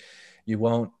 and you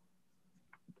won't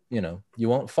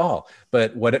fall.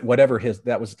 But whatever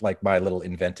that was like my little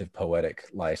inventive poetic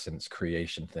license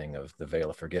creation thing of the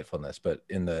veil of forgetfulness. But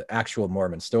in the actual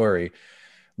Mormon story,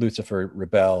 Lucifer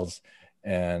rebels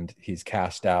and he's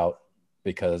cast out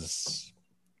because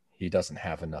he doesn't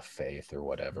have enough faith or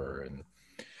whatever. And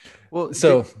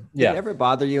did it ever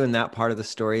bother you in that part of the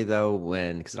story though,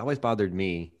 because it always bothered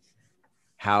me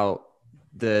how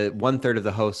the 1/3 of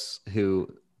the hosts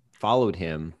who followed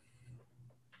him,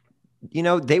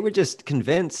 they were just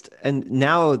convinced, and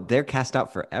now they're cast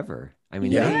out forever. I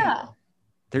mean,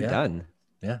 they're done.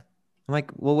 Yeah. I'm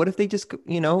like, well, what if they just,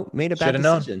 made a bad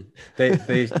decision? Known.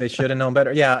 They should have known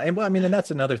better. Yeah. And well, I mean, and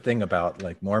that's another thing about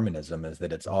like Mormonism is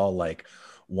that it's all like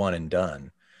one and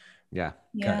done. Yeah.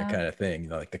 Kind of thing.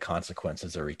 Like the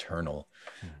consequences are eternal.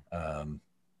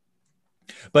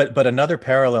 But another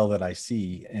parallel that I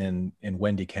see in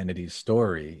Wendy Kennedy's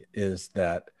story is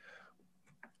that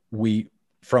we,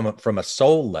 from a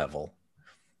soul level,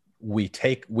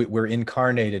 we're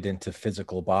incarnated into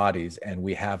physical bodies, and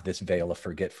we have this veil of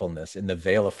forgetfulness. In the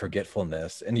veil of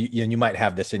forgetfulness, and you might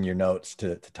have this in your notes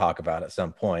to talk about at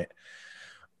some point,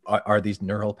 are these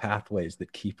neural pathways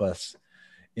that keep us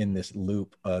in this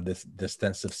loop, this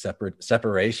sense of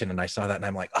separation. And I saw that and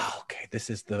I'm like, oh, okay, this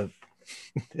is the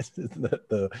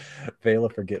veil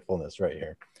of forgetfulness right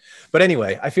here. But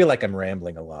anyway, I feel like I'm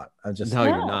rambling a lot. I'm just, no,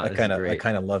 you're not. I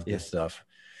kind of love this stuff.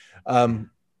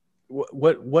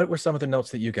 What were some of the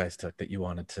notes that you guys took that you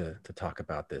wanted to talk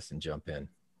about this and jump in?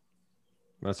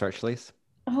 Want to start, Shalise?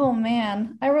 Oh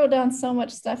man, I wrote down so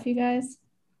much stuff, you guys.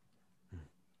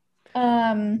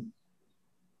 I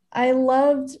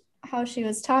loved how she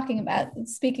was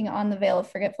speaking on the veil of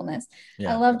forgetfulness.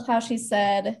 Yeah. I loved how she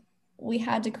said we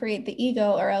had to create the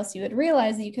ego, or else you would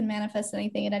realize that you can manifest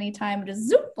anything at any time, just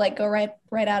zoop, like go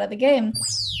right out of the game.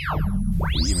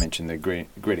 You mentioned the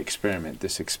great experiment.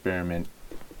 This experiment,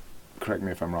 correct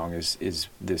me if I'm wrong, is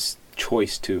this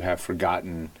choice to have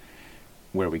forgotten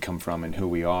where we come from and who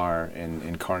we are and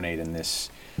incarnate in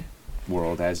this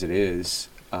world as it is.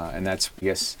 And that's, I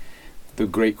guess, the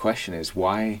great question is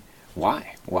why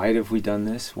have we done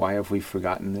this? Why have we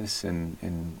forgotten this?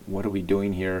 And what are we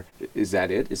doing here? Is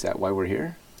that it? Is that why we're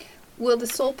here? Well, the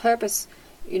sole purpose,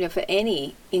 for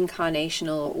any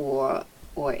incarnational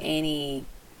or any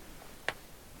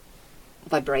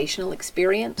vibrational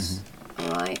experience, all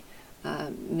right?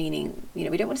 Meaning, we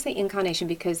don't want to say incarnation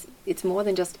because it's more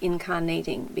than just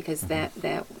incarnating, because that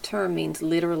term means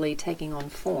literally taking on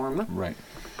form. Right.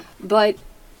 But,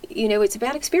 it's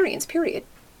about experience, period.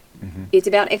 It's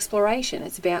about exploration.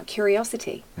 It's about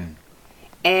curiosity.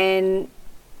 And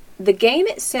the game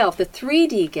itself, the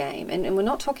 3D game, and we're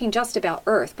not talking just about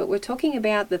Earth, but we're talking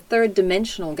about the third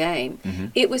dimensional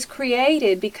game. It was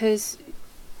created because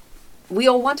we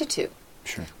all wanted to.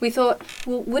 Sure. We thought,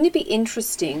 well, wouldn't it be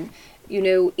interesting,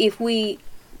 if we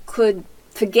could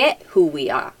forget who we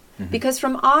are? Because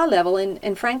from our level,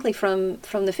 and frankly from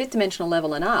the fifth dimensional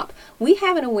level and up, we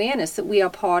have an awareness that we are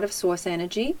part of source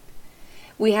energy.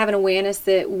 We have an awareness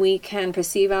that we can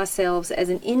perceive ourselves as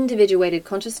an individuated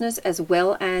consciousness as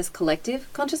well as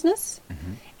collective consciousness.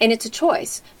 And it's a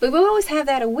choice. But we always have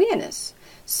that awareness.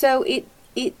 So it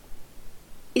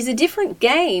is a different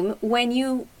game when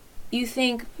you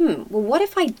think, well, what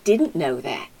if I didn't know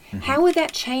that? How would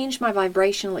that change my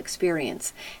vibrational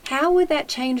experience? How would that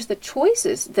change the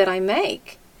choices that I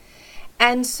make?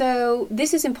 And so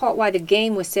this is in part why the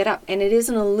game was set up. And it is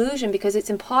an illusion because it's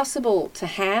impossible to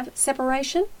have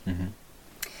separation.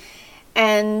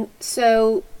 And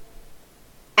so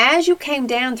as you came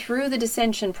down through the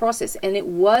descension process, and it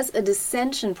was a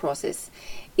descension process,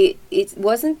 it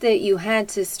wasn't that you had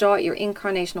to start your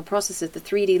incarnational process at the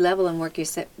 3D level and work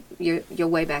your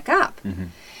way back up.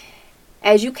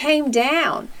 As you came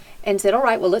down and said, all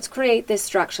right, well, let's create this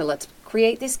structure, let's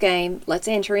create this game, let's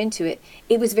enter into it,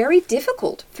 it was very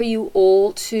difficult for you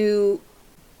all to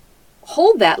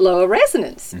hold that lower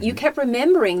resonance. You kept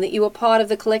remembering that you were part of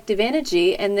the collective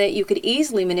energy and that you could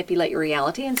easily manipulate your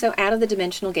reality, and so out of the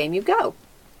dimensional game you go.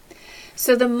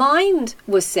 So the mind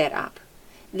was set up,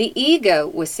 the ego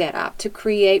was set up to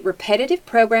create repetitive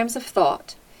programs of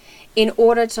thought in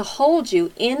order to hold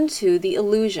you into the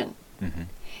illusion.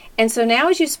 And so now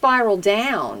as you spiral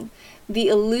down, the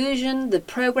illusion, the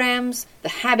programs, the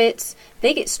habits,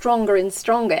 they get stronger and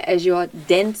stronger as you're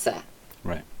denser.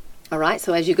 Right. All right.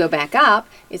 So as you go back up,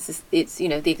 it's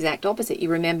the exact opposite. You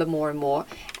remember more and more,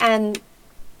 and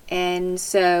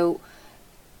so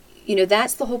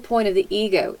that's the whole point of the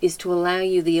ego, is to allow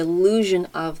you the illusion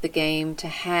of the game to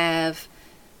have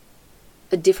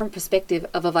a different perspective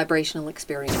of a vibrational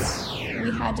experience.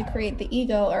 We had to create the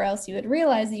ego, or else you would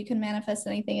realize that you can manifest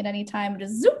anything at any time,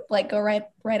 just zoop, like go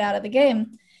right out of the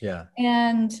game. Yeah.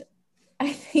 And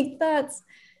I think that's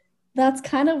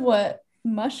kind of what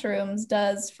mushrooms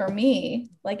does for me.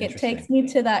 Like it takes me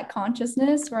to that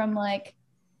consciousness where I'm like,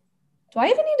 do I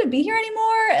even need to be here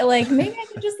anymore? Like maybe I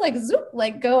can just like zoop,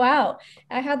 like go out.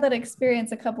 I had that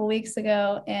experience a couple weeks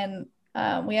ago, and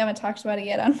we haven't talked about it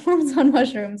yet on Forms on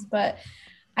Mushrooms, but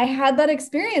I had that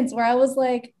experience where I was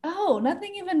like, oh,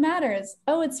 nothing even matters.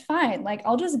 Oh, it's fine. Like,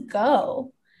 I'll just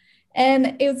go.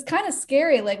 And it was kind of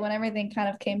scary. Like when everything kind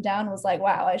of came down, was like,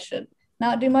 wow, I should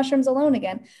not do mushrooms alone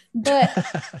again. But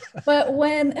but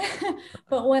when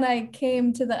I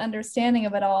came to the understanding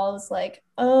of it all, I was like,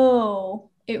 oh,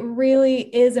 it really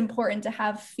is important to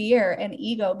have fear and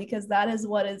ego, because that is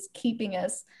what is keeping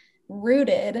us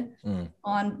rooted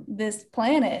on this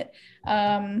planet.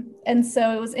 And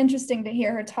so it was interesting to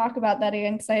hear her talk about that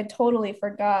again, because I had totally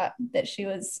forgot that she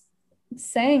was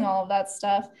saying all of that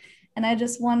stuff. And I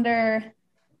just wonder,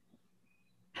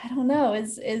 I don't know,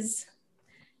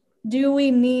 do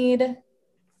we need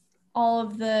all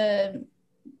of the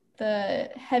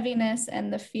heaviness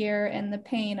and the fear and the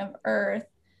pain of Earth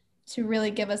to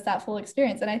really give us that full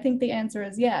experience? And I think the answer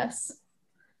is yes.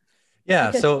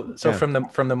 Yeah. So from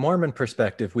the Mormon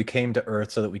perspective, we came to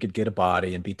Earth so that we could get a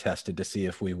body and be tested to see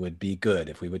if we would be good,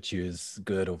 if we would choose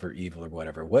good over evil or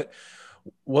whatever.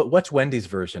 What's Wendy's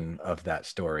version of that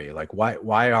story? Like,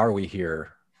 why are we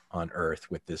here on Earth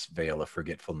with this veil of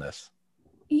forgetfulness?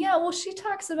 Yeah, well, she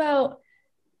talks about,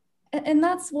 and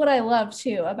that's what I love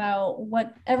too, about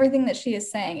everything that she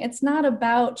is saying. It's not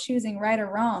about choosing right or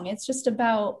wrong. It's just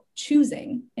about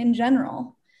choosing in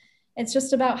general. It's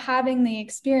just about having the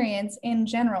experience in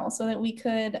general so that we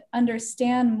could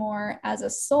understand more as a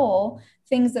soul,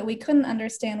 things that we couldn't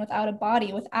understand without a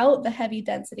body, without the heavy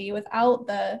density, without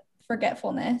the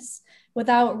forgetfulness,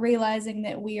 without realizing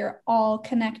that we are all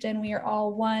connected and we are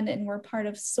all one and we're part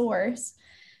of source.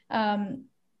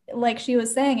 Like she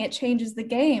was saying, it changes the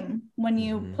game when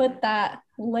you put that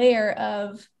layer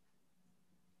of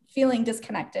feeling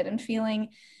disconnected and feeling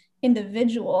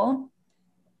individual.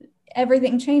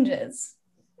 Everything changes.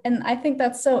 And I think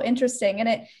that's so interesting.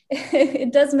 And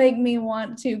it does make me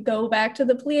want to go back to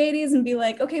the Pleiades and be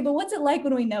like, okay, but what's it like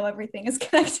when we know everything is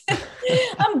connected?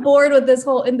 I'm bored with this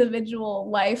whole individual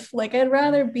life. Like, I'd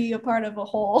rather be a part of a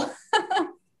whole.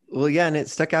 Well, yeah. And it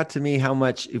stuck out to me how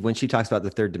much when she talks about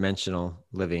the third dimensional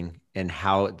living and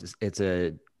how it's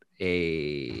a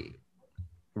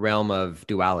realm of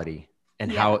duality.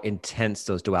 And how intense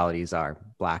those dualities are,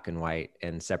 black and white,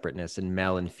 and separateness, and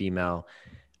male and female,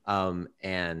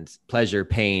 and pleasure,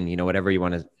 pain, whatever you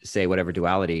want to say, whatever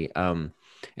duality, and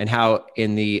how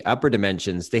in the upper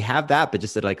dimensions, they have that, but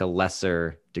just at like a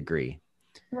lesser degree.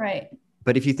 Right.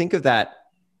 But if you think of that,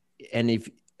 and if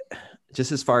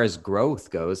just as far as growth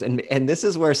goes, and this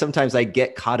is where sometimes I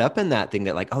get caught up in that thing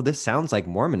that like, oh, this sounds like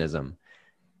Mormonism.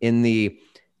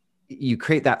 You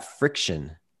create that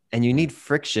friction, and you need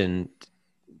friction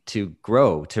to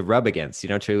grow, to rub against,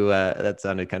 that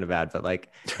sounded kind of bad, but like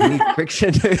you need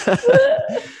friction.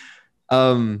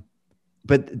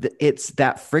 But it's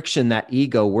that friction, that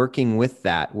ego working with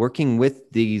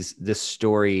this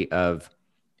story of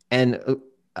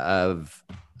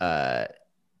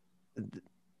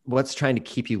what's trying to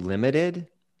keep you limited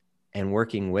and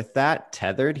working with that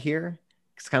tethered here.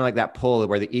 It's kind of like that pull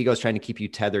where the ego is trying to keep you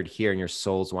tethered here and your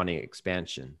soul's wanting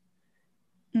expansion.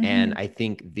 Mm-hmm. And I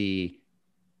think the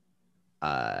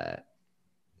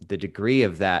degree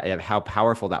of that, of how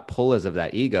powerful that pull is of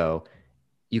that ego,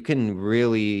 you can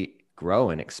really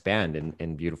grow and expand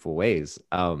in beautiful ways.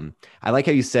 I like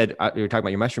how you said, you were talking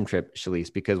about your mushroom trip,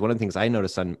 Shalise, because one of the things I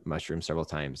noticed on mushrooms several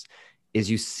times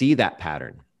is you see that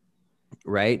pattern,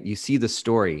 right? You see the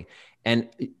story. And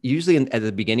usually at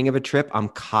the beginning of a trip, I'm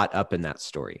caught up in that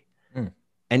story.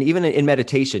 And even in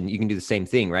meditation, you can do the same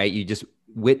thing, right? You just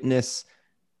witness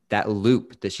that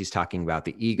loop that she's talking about,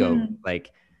 the ego, but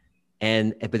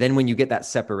then when you get that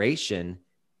separation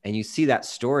and you see that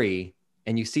story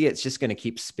and you see it's just going to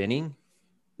keep spinning,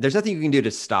 there's nothing you can do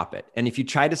to stop it. And if you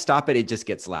try to stop it, it just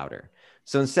gets louder.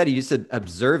 So instead you just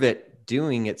observe it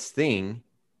doing its thing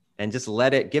and just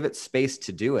give it space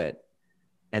to do it.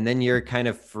 And then you're kind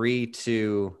of free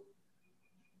to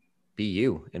be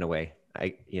you in a way,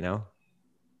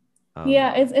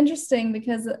 yeah, it's interesting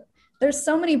because there's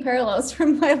so many parallels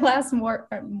from my last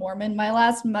my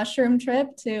last mushroom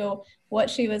trip to what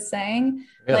she was saying.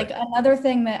 Really? Like another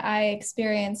thing that I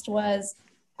experienced was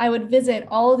I would visit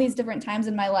all of these different times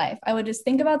in my life. I would just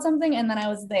think about something and then I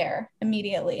was there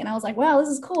immediately. And I was like, wow, this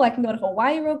is cool. I can go to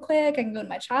Hawaii real quick. I can go to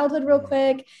my childhood real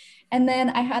quick. And then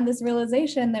I had this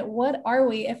realization that what are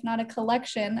we if not a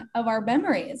collection of our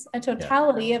memories, a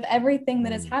totality of everything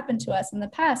that has happened to us in the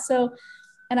past. So,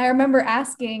 and I remember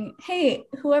asking, hey,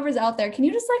 whoever's out there, can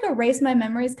you just like erase my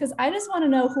memories? Because I just want to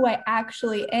know who I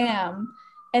actually am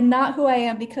and not who I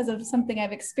am because of something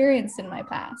I've experienced in my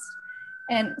past.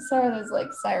 And sorry, there's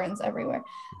like sirens everywhere.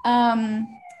 Here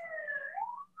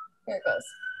it goes.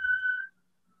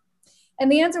 And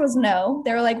the answer was no.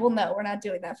 They were like, well, no, we're not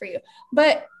doing that for you.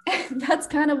 But that's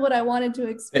kind of what I wanted to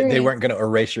experience. They weren't going to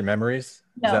erase your memories?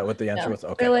 No, is that what the answer was?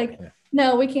 Okay. They're like,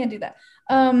 no, we can't do that.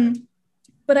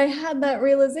 But I had that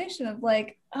realization of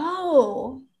like,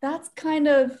 oh, that's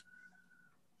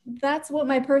what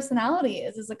my personality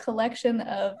is a collection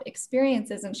of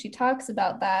experiences. And she talks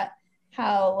about that,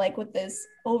 how like with this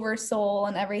oversoul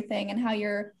and everything, and how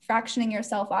you're fractioning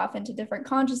yourself off into different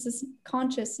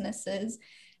consciousnesses.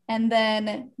 And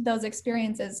then those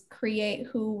experiences create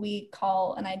who we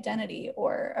call an identity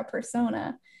or a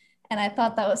persona. And I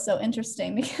thought that was so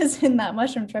interesting because in that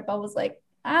mushroom trip, I was like,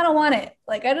 I don't want it.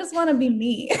 Like, I just want to be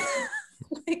me.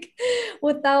 Like,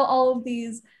 without all of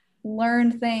these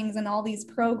learned things and all these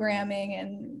programming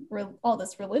and all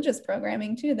this religious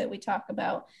programming too that we talk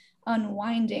about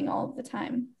unwinding all of the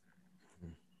time.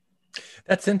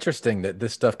 That's interesting that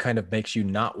this stuff kind of makes you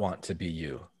not want to be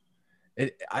you.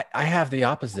 I have the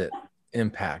opposite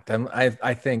impact.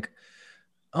 I think,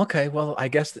 okay, well, I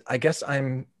guess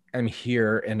I'm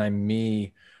here and I'm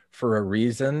me for a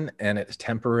reason, and it's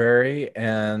temporary,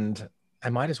 and I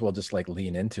might as well just like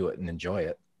lean into it and enjoy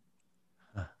it.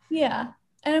 Yeah.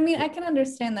 And I mean, I can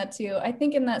understand that too. I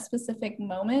think in that specific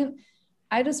moment,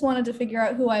 I just wanted to figure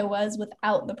out who I was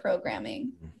without the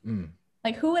programming. Mm-hmm.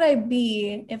 Like, who would I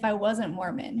be if I wasn't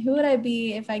Mormon? Who would I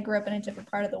be if I grew up in a different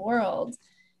part of the world?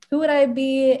 Who would I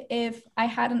be if I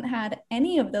hadn't had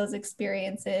any of those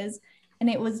experiences and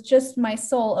it was just my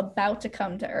soul about to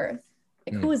come to earth?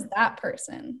 Like, who is that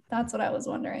person? That's what I was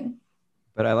wondering.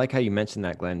 But I like how you mentioned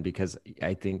that, Glenn, because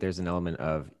I think there's an element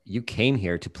of you came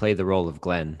here to play the role of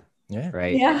Glenn. Yeah.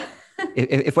 Right. Yeah.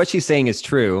 if what she's saying is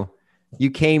true,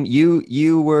 you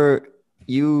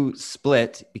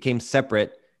split, became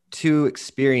separate to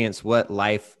experience what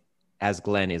life as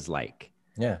Glenn is like.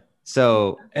 Yeah.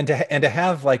 So, and to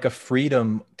have like a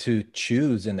freedom to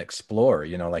choose and explore,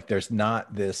 you know, like there's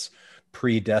not this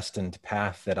predestined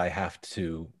path that I have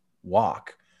to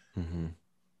walk,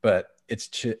 but it's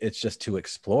just to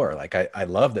explore. Like, I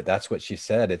love that. That's what she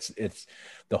said. It's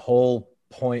the whole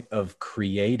point of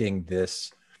creating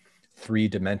this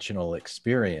three-dimensional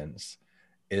experience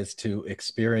is to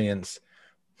experience,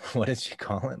 what did she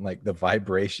call it? Like the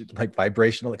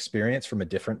vibrational experience from a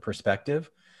different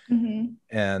perspective. Mm-hmm.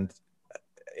 And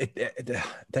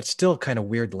that's still kind of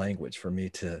weird language for me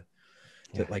to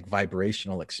like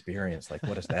vibrational experience. Like,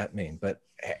 what does that mean? But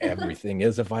everything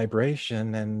is a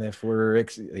vibration. And if we're,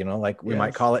 like we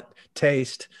might call it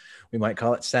taste, we might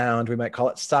call it sound, we might call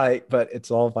it sight, but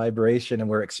it's all vibration. And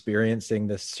we're experiencing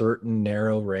this certain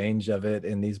narrow range of it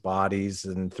in these bodies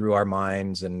and through our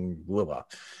minds and blah, blah.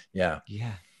 Yeah.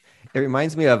 Yeah. It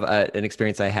reminds me of an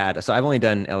experience I had. So I've only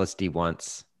done LSD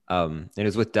once. And it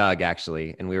was with Doug,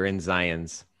 actually. And we were in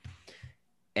Zion's.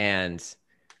 And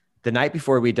the night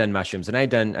before we'd done mushrooms, and I'd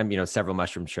done, several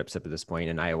mushroom trips up at this point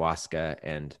in ayahuasca.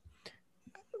 And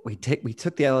we took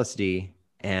the LSD,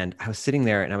 and I was sitting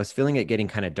there and I was feeling it getting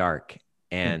kind of dark.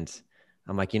 And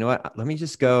I'm like, you know what? Let me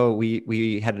just go.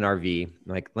 We had an RV. I'm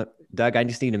like, Doug, I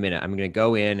just need a minute. I'm going to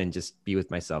go in and just be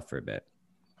with myself for a bit.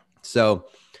 So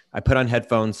I put on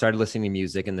headphones, started listening to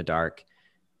music in the dark.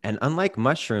 And unlike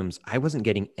mushrooms, I wasn't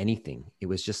getting anything. It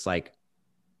was just like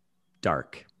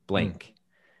dark, blank.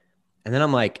 And then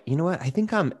I'm like, you know what? I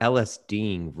think I'm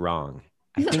LSDing wrong.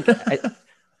 I think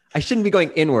I shouldn't be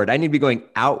going inward. I need to be going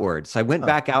outward. So I went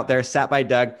back out there, sat by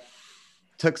Doug,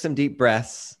 took some deep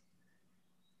breaths.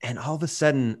 And all of a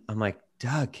sudden I'm like,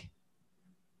 Doug,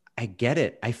 I get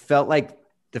it. I felt like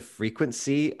the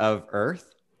frequency of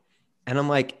Earth. And I'm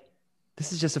like,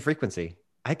 this is just a frequency.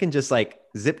 I can just like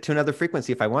zip to another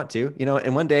frequency if I want to,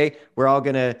 and one day we're all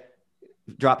going to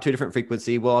drop to a different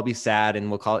frequency. We'll all be sad and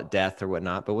we'll call it death or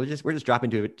whatnot, but we're just dropping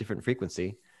to a different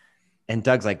frequency. And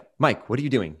Doug's like, Mike, what are you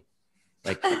doing?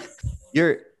 Like,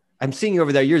 I'm seeing you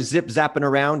over there. You're zip zapping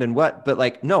around and what, but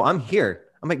like, no, I'm here.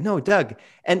 I'm like, no, Doug.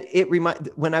 And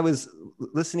when I was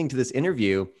listening to this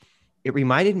interview, it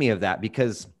reminded me of that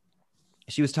because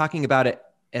she was talking about it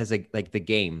as like the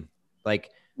game,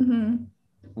 like,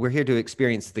 we're here to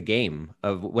experience the game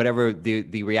of whatever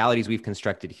the realities we've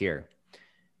constructed here.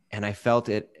 And I felt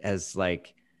it as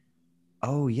like,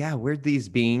 oh yeah, we're these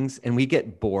beings and we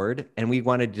get bored and we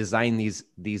want to design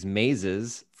these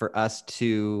mazes for us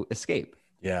to escape.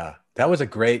 Yeah. That was a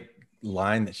great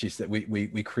line that she said.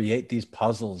 We create these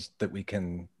puzzles that we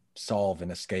can solve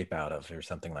and escape out of or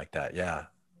something like that. Yeah.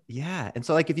 Yeah. And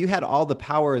so like, if you had all the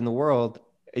power in the world,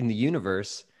 in the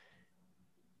universe,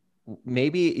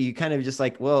 maybe you kind of just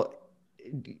like, well,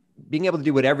 being able to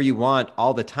do whatever you want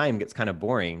all the time gets kind of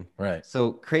boring. Right.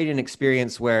 So create an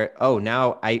experience where, oh,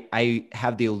 now I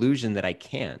have the illusion that I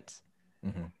can't.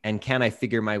 And can I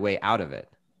figure my way out of it?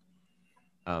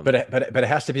 But it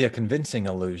has to be a convincing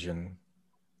illusion.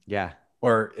 Yeah.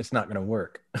 Or it's not going to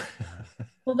work.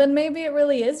 Well, then maybe it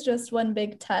really is just one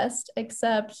big test,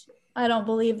 except I don't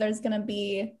believe there's going to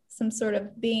be some sort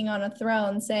of being on a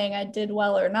throne saying I did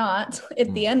well or not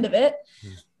at the end of it.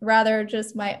 Rather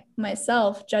just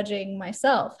myself judging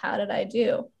myself. How did I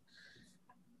do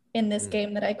in this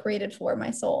game that I created for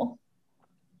my soul?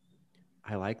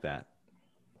 I like that.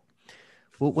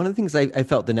 Well, one of the things I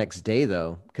felt the next day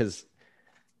though, because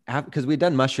we'd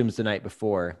done mushrooms the night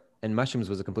before, and mushrooms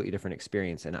was a completely different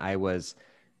experience. And I was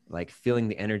like feeling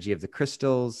the energy of the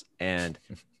crystals and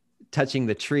touching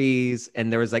the trees.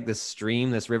 And there was like this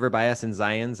stream, this river by us in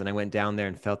Zion's. And I went down there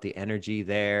and felt the energy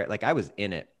there. Like I was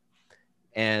in it.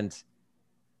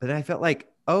 But I felt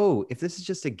like, oh, if this is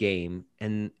just a game,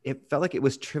 and it felt like it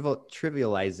was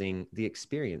trivializing the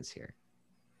experience here.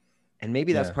 And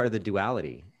maybe that's part of the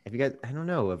duality. If you guys, I don't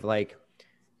know, of like,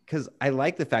 because I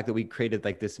like the fact that we created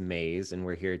like this maze and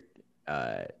we're here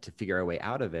to figure our way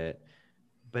out of it.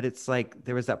 But it's like,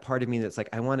 there was that part of me that's like,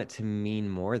 I want it to mean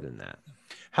more than that.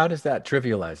 How does that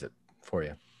trivialize it for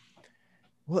you?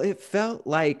 Well, it felt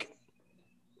like,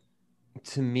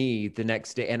 to me, the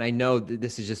next day, and I know that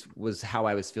this is just was how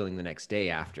I was feeling the next day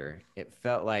after, it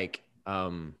felt like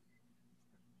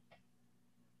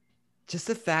just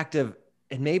the fact of,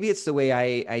 and maybe it's the way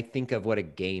I think of what a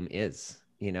game is,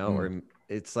 you know, or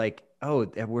it's like, oh,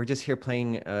 we're just here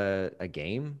playing a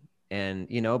game, and,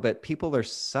 you know, but people are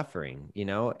suffering, you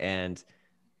know, and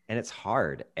it's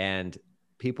hard, and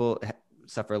people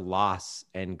suffer loss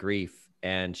and grief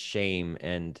and shame,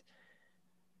 and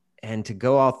to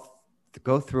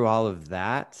go through all of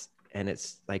that, and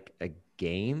it's like a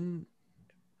game.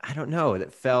 I don't know.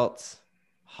 That felt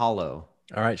hollow.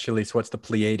 All right, Shalise, what's the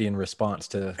Pleiadian response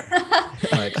to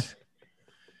Mike's?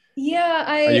 Yeah,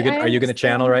 Are you going to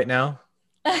channel right now?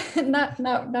 not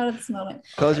at this moment.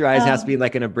 Close your eyes. It has to be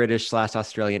like in a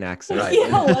British/Australian accent. Right?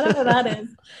 Yeah, whatever that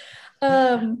is.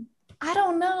 I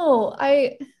don't know.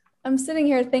 I'm sitting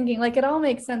here thinking, like, it all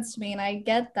makes sense to me, and I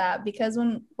get that, because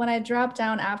when I drop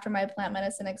down after my plant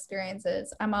medicine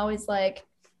experiences, I'm always like,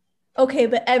 okay,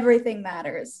 but everything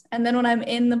matters. And then when I'm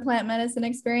in the plant medicine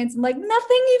experience, I'm like,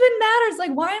 nothing even matters.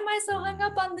 Like, why am I so hung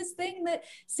up on this thing that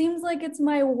seems like it's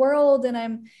my world,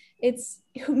 and it's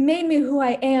made me who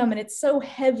I am, and it's so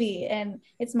heavy, and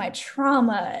it's my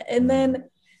trauma. And then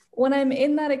when I'm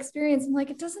in that experience, I'm like,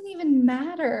 it doesn't even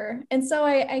matter. And so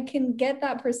I can get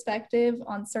that perspective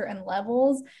on certain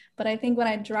levels. But I think when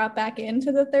I drop back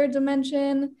into the third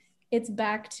dimension, it's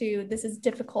back to, this is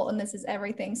difficult and this is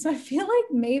everything. So I feel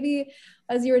like maybe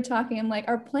as you were talking, I'm like,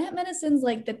 are plant medicines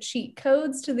like the cheat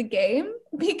codes to the game?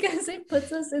 Because it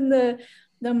puts us in the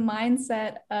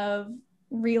mindset of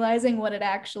realizing what it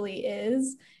actually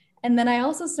is. And then I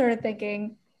also started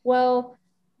thinking, well,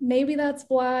 maybe that's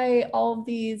why all of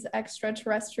these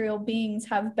extraterrestrial beings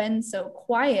have been so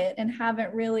quiet and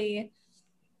haven't really,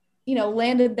 you know,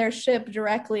 landed their ship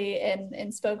directly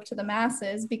and spoke to the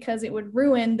masses, because it would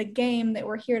ruin the game that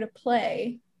we're here to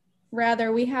play.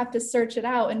 Rather, we have to search it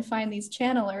out and find these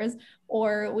channelers,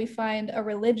 or we find a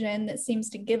religion that seems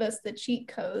to give us the cheat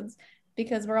codes,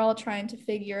 because we're all trying to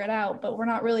figure it out, but we're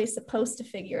not really supposed to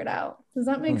figure it out. Does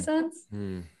that make sense?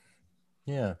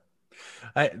 Yeah.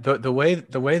 The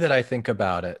way that I think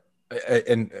about it,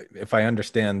 and if I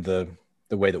understand the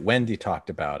way that Wendy talked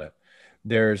about it,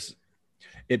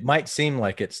 it might seem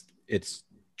like it's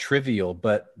trivial,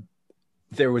 but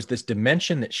there was this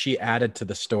dimension that she added to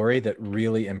the story that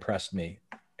really impressed me.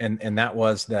 And that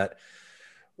was that,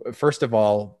 first of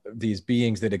all, these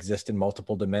beings that exist in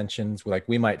multiple dimensions, like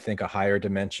we might think a higher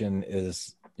dimension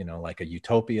is, you know, like a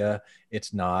utopia.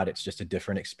 It's not. It's just a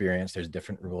different experience. There's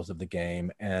different rules of the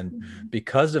game. And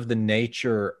because of the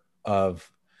nature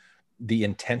of the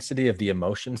intensity of the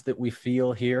emotions that we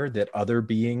feel here, that other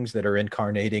beings that are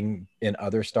incarnating in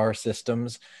other star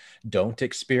systems don't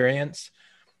experience,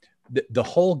 the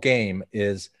whole game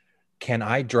is, can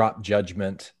I drop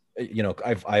judgment? You know,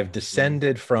 I've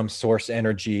descended from source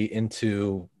energy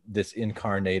into this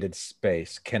incarnated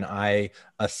space. Can I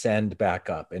ascend back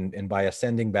up? And by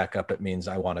ascending back up, it means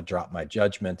I want to drop my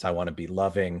judgments. I want to be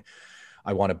loving.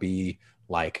 I want to be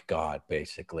like God,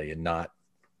 basically, and not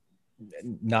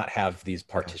have these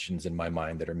partitions in my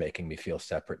mind that are making me feel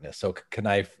separateness. So can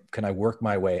I work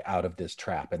my way out of this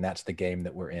trap? And that's the game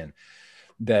that we're in.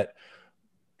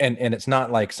 And it's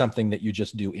not like something that you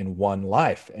just do in one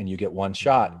life and you get one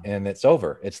shot and it's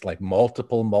over. It's like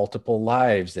multiple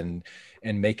lives, and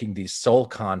making these soul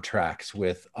contracts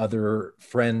with other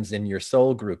friends in your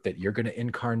soul group, that you're going to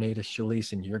incarnate as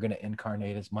Shalise, and you're going to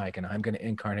incarnate as Mike, and I'm going to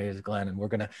incarnate as Glenn, and we're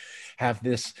going to have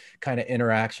this kind of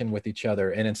interaction with each other.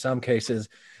 And in some cases,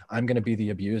 I'm going to be the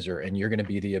abuser and you're going to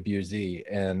be the abusee,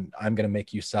 and I'm going to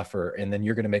make you suffer, and then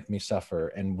you're going to make me suffer,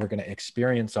 and we're going to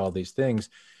experience all these things.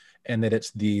 and that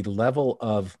it's the level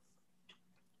of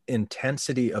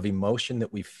intensity of emotion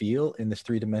that we feel in this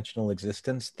three-dimensional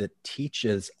existence that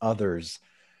teaches others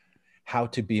how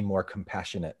to be more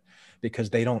compassionate,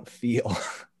 because they don't feel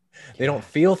they don't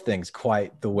feel things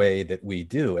quite the way that we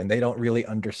do, and they don't really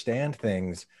understand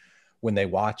things when they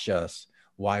watch us,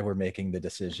 why we're making the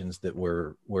decisions that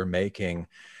we're making.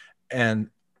 And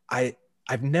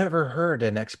I've never heard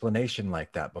an explanation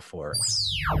like that before.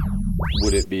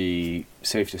 Would it be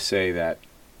safe to say that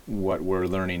what we're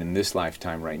learning in this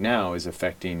lifetime right now is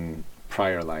affecting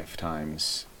prior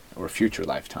lifetimes or future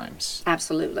lifetimes?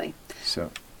 Absolutely.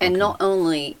 So, and not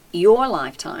only your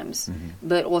lifetimes,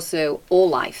 but also all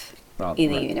life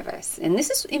in the universe. And this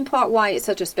is in part why it's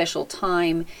such a special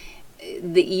time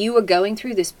that you are going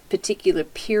through this particular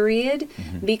period,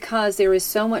 because there is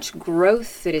so much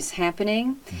growth that is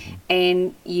happening,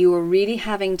 and you are really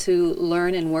having to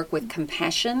learn and work with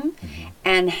compassion.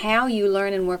 And how you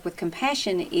learn and work with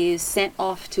compassion is sent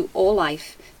off to all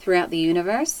life throughout the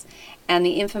universe, and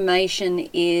the information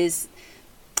is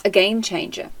a game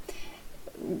changer.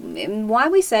 And why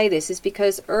we say this is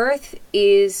because Earth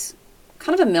is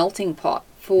kind of a melting pot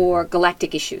for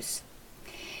galactic issues.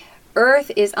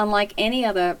 Earth is unlike any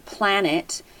other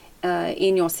planet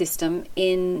in your system,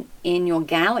 in your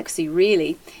galaxy,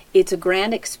 really. It's a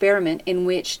grand experiment in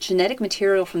which genetic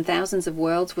material from thousands of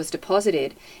worlds was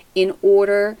deposited in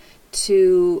order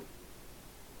to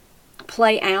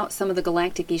play out some of the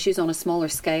galactic issues on a smaller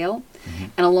scale.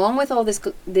 And along with all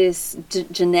this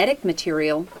genetic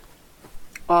material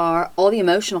are all the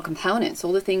emotional components,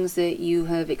 all the things that you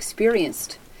have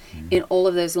experienced in all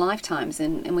of those lifetimes.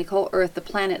 And we call Earth the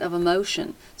planet of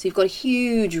emotion. So you've got a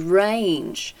huge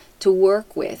range to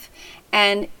work with.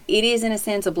 And it is, in a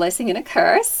sense, a blessing and a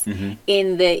curse,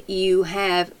 in that you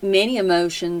have many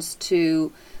emotions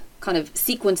to kind of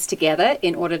sequence together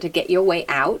in order to get your way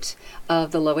out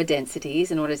of the lower densities,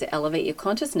 in order to elevate your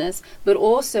consciousness. But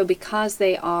also because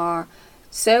they are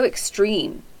so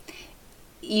extreme,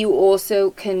 you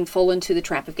also can fall into the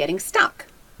trap of getting stuck,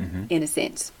 in a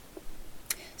sense.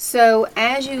 So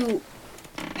as you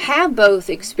have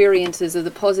both experiences of the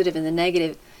positive and the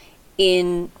negative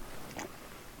in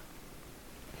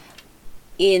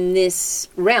this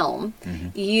realm,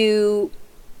 you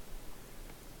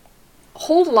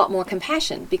hold a lot more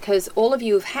compassion, because all of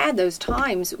you have had those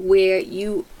times where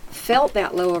you felt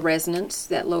that lower resonance,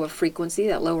 that lower frequency,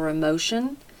 that lower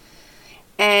emotion.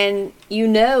 And you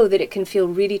know that it can feel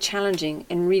really challenging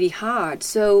and really hard.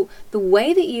 So the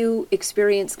way that you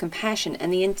experience compassion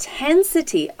and the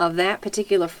intensity of that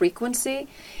particular frequency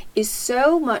is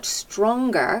so much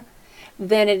stronger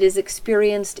than it is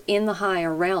experienced in the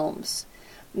higher realms,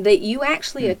 that you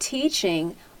actually are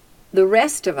teaching the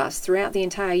rest of us throughout the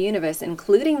entire universe,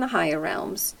 including the higher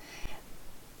realms,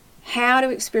 how to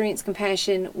experience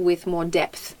compassion with more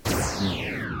depth.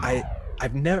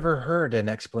 I've never heard an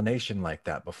explanation like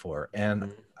that before,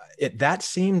 and that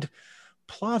seemed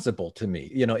plausible to me.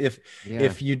 You know,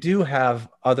 if you do have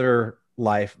other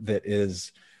life that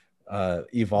is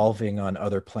evolving on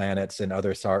other planets and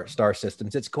other star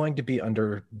systems, it's going to be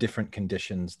under different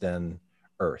conditions than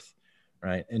Earth,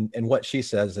 right? And what she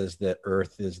says is that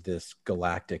Earth is this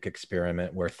galactic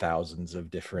experiment where thousands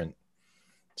of different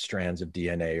strands of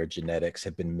DNA or genetics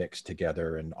have been mixed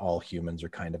together, and all humans are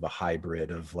kind of a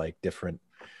hybrid of like different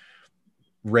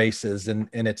races, and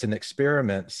it's an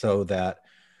experiment so that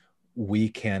we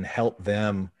can help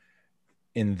them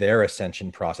in their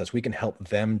ascension process. We can help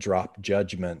them drop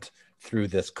judgment through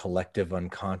this collective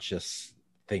unconscious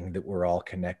thing that we're all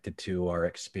connected to. Our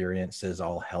experiences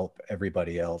all help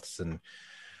everybody else. And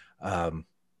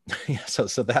so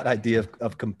that idea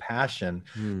of compassion,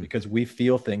 because we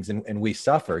feel things and we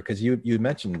suffer, because you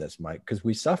mentioned this, Mike, because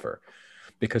we suffer,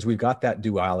 because we've got that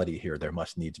duality here. There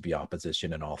must needs be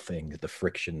opposition in all things, the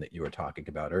friction that you were talking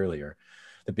about earlier.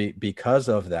 Because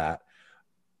of that,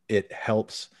 it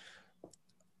helps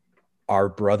our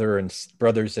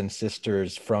brothers and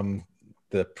sisters from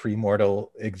the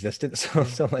premortal existence.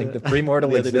 So like the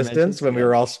premortal existence, when we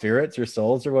were all spirits or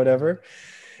souls or whatever.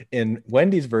 In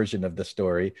Wendy's version of the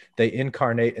story, they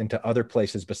incarnate into other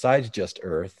places besides just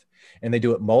Earth, and they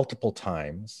do it multiple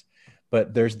times.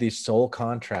 But there's these soul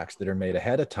contracts that are made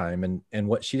ahead of time. And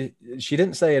what she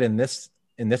didn't say it in this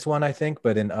one, I think,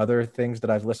 but in other things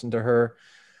that I've listened to her,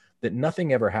 that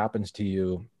nothing ever happens to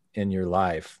you in your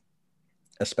life,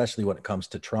 especially when it comes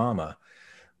to trauma,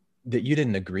 that you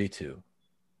didn't agree to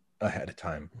ahead of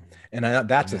time. And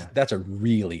that's a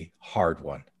really hard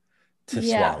one to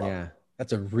swallow. Yeah.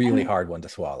 That's a really hard one to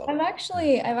swallow. I've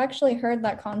actually heard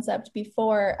that concept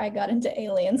before I got into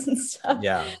aliens and stuff.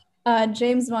 Yeah.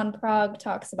 James von Prague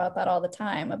talks about that all the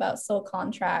time, about soul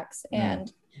contracts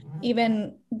and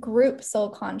even group soul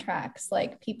contracts,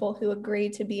 like people who agree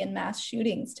to be in mass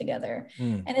shootings together.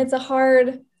 And it's a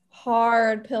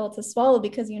hard pill to swallow,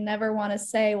 because you never want to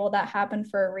say, well, that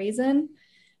happened for a reason.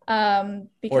 Or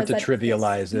Because to that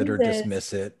trivialize it or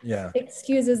dismiss it. Yeah.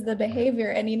 excuses the behavior.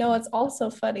 And you know what's also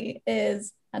funny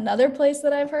is another place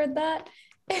that I've heard that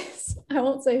is, I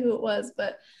won't say who it was,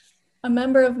 but a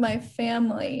member of my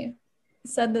family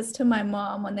said this to my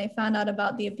mom when they found out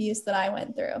about the abuse that I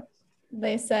went through.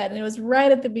 They said, and it was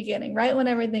right at the beginning, right when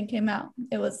everything came out,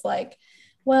 it was like,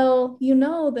 well, you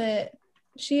know that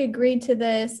she agreed to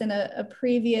this in a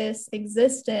previous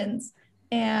existence,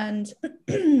 and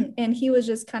and he was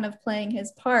just kind of playing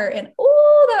his part. And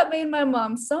oh, that made my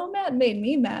mom so mad, made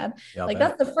me mad. Yeah, like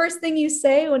that's the first thing you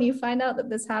say when you find out that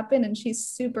this happened, and she's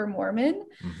super Mormon.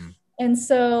 And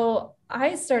so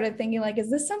I started thinking, like,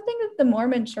 is this something that the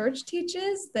Mormon church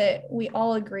teaches, that we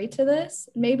all agree to this?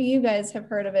 Maybe you guys have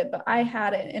heard of it, but I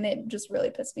hadn't, and it just really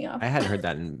pissed me off. I hadn't heard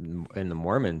that in the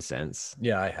Mormon sense.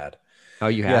 Yeah, I had. Oh,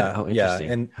 you had? Yeah, oh,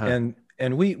 interesting. Yeah.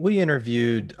 And we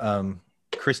interviewed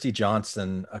Christy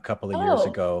Johnson a couple of years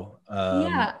ago.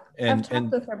 Yeah, I've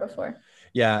talked with her before.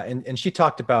 Yeah, and she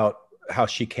talked about how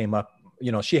she came up,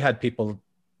 you know, she had people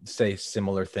say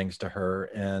similar things to her,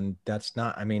 and that's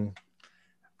not, I mean,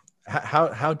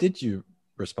 how did you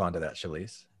respond to that,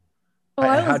 Shalise?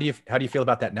 How do you feel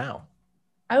about that now?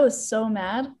 I was so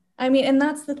mad. I mean, and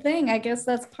that's the thing. I guess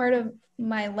that's part of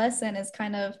my lesson, is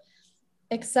kind of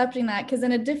accepting that, because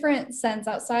in a different sense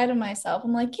outside of myself,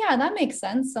 I'm like, yeah, that makes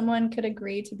sense. Someone could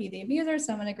agree to be the abuser,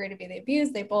 someone agree to be the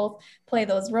abused. They both play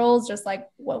those roles, just like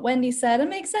what Wendy said. It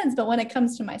makes sense. But when it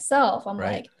comes to myself, I'm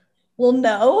like, well,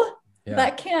 no,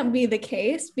 that can't be the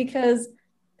case, because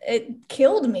it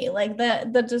killed me. Like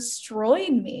that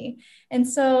destroyed me. And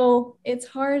so it's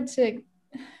hard to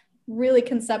really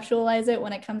conceptualize it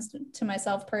when it comes to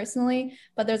myself personally,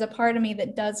 but there's a part of me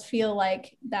that does feel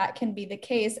like that can be the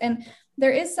case. And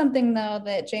there is something, though,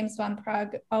 that James von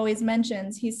Prague always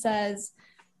mentions. He says,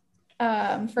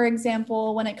 for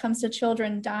example, when it comes to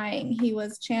children dying, he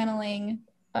was channeling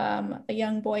a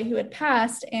young boy who had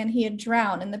passed, and he had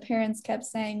drowned, and the parents kept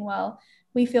saying, well,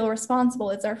 we feel responsible.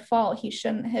 It's our fault. He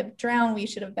shouldn't have drowned. We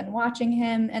should have been watching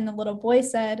him. And the little boy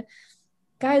said,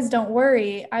 guys, don't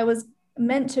worry. I was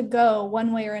meant to go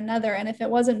one way or another. And if it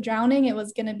wasn't drowning, it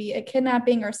was going to be a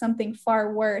kidnapping or something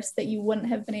far worse that you wouldn't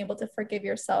have been able to forgive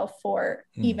yourself for,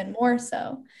 even more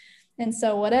so. And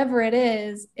so whatever it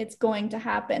is, it's going to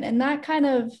happen. And that kind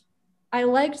of, I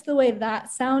liked the way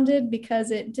that sounded,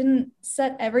 because it didn't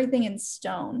set everything in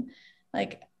stone.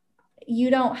 Like,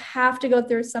 you don't have to go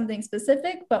through something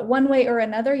specific, but one way or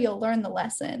another, you'll learn the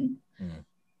lesson.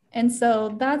 And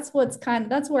so that's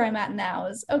where I'm at now,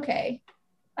 is okay,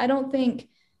 I don't think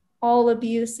all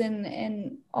abuse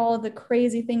and all of the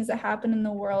crazy things that happen in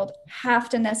the world have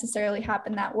to necessarily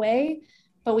happen that way,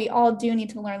 but we all do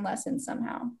need to learn lessons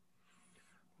somehow.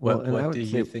 Well, what do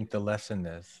you think the lesson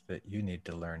is that you need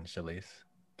to learn, Shalise?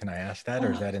 Can I ask that,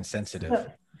 or is that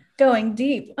insensitive? Going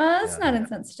deep. It's not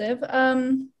insensitive.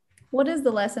 What is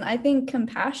the lesson? I think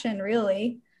compassion,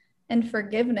 really, and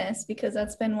forgiveness, because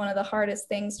that's been one of the hardest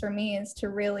things for me, is to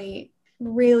really,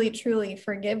 really, truly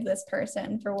forgive this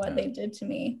person for what they did to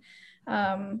me.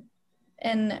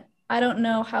 And I don't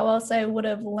know how else I would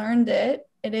have learned it.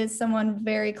 It is someone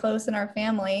very close in our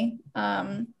family.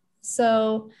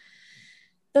 So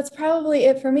that's probably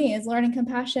it for me, is learning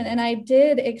compassion. And I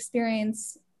did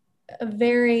experience a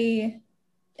very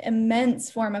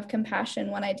immense form of compassion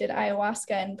when I did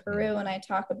ayahuasca in Peru, and I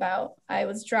talk about, I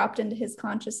was dropped into his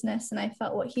consciousness and I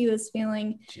felt what he was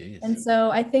feeling. Jeez. And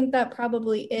so I think that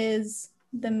probably is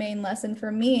the main lesson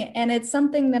for me. And it's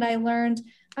something that I learned,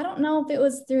 I don't know if it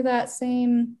was through that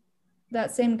same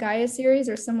Gaia series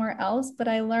or somewhere else, but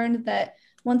I learned that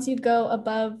once you go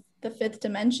above the fifth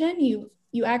dimension,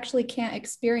 you actually can't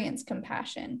experience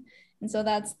compassion. And so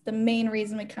that's the main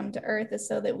reason we come to Earth, is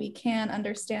so that we can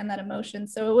understand that emotion.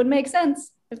 So it would make sense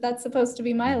if that's supposed to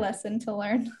be my lesson to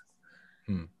learn.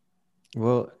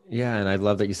 Well, yeah. And I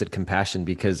love that you said compassion,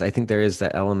 because I think there is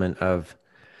that element of,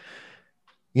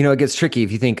 you know, it gets tricky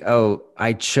if you think, oh,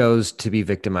 I chose to be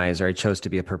victimized, or I chose to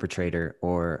be a perpetrator,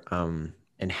 or,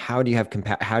 and how do you have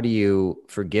how do you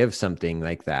forgive something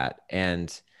like that?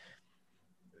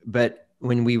 But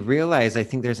when we realize, I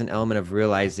think there's an element of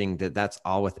realizing that that's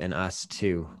all within us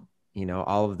too, you know,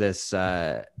 all of this,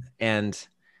 and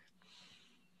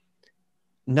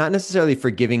not necessarily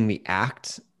forgiving the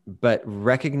act, but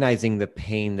recognizing the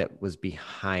pain that was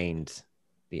behind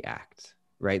the act,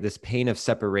 right? This pain of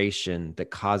separation that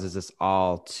causes us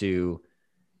all to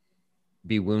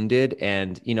be wounded.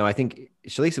 And, you know, I think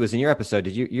Shalisa was in your episode.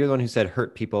 You're the one who said,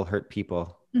 hurt people,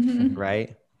 Mhm.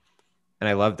 right? And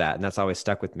I love that. And that's always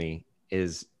stuck with me,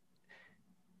 is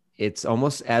it's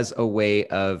almost as a way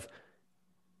of,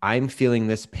 I'm feeling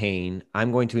this pain.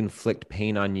 I'm going to inflict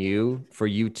pain on you for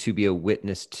you to be a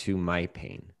witness to my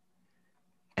pain.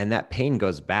 And that pain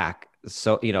goes back.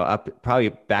 So, you know, up probably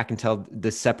back until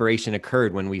the separation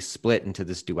occurred when we split into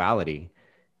this duality.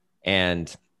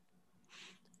 And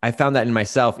I found that in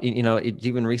myself, you know,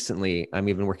 even recently, I'm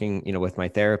even working, you know, with my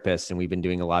therapist, and we've been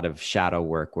doing a lot of shadow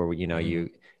work where, you know,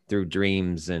 you through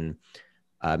dreams and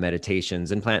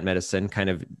meditations and plant medicine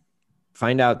kind of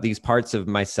find out these parts of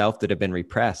myself that have been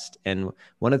repressed. And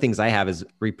one of the things I have is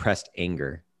repressed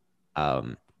anger.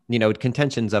 You know,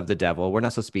 contentions of the devil. We're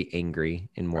not supposed to be angry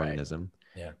in Mormonism,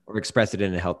 or express it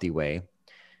in a healthy way.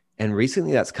 And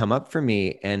recently that's come up for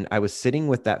me, and I was sitting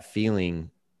with that feeling,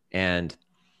 and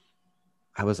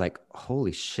I was like,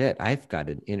 holy shit, I've got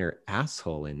an inner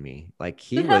asshole in me. Like,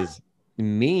 he was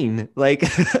mean, like,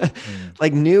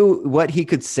 like knew what he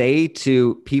could say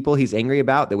to people he's angry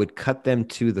about that would cut them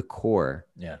to the core.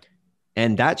 Yeah.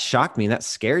 And that shocked me, and that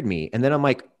scared me. And then I'm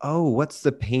like, oh, what's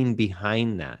the pain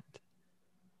behind that?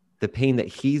 The pain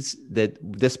that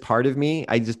this part of me,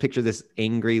 I just picture this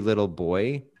angry little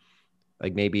boy,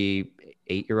 like maybe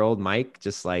 8-year-old Mike,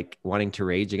 just like wanting to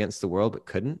rage against the world, but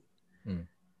couldn't.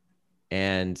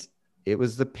 And it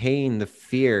was the pain, the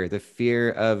fear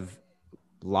of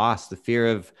loss, the fear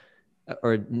of,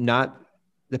 or not,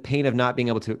 the pain of not being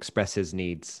able to express his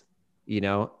needs, you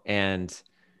know? And,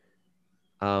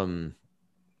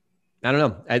 I don't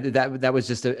know. That was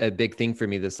just a big thing for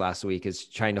me this last week, is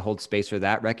trying to hold space for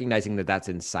that, recognizing that that's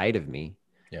inside of me.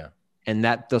 Yeah. And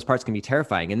that those parts can be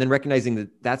terrifying. And then recognizing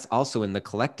that that's also in the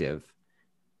collective.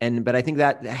 But I think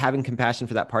that having compassion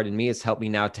for that part in me has helped me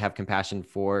now to have compassion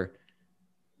for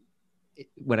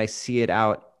when I see it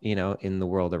out, you know, in the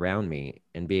world around me,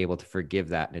 and be able to forgive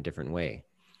that in a different way.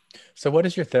 So what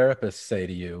does your therapist say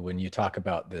to you when you talk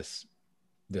about this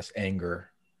anger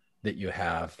that you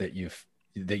have, that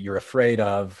you're afraid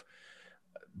of,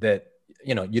 that,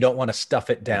 you know, you don't want to stuff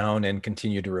it down and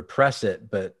continue to repress it,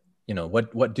 but, you know,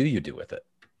 what do you do with it?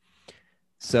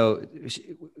 So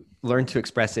learn to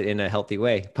express it in a healthy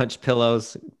way. Punch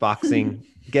pillows, boxing,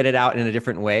 get it out in a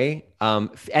different way.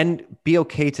 And be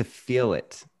okay to feel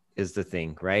it is the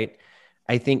thing, right?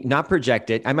 I think not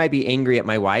project it. I might be angry at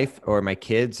my wife or my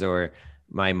kids or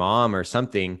my mom or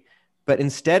something, but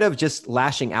instead of just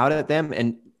lashing out at them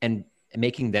and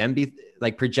making them be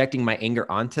like projecting my anger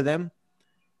onto them,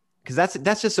 because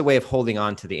that's just a way of holding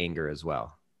on to the anger as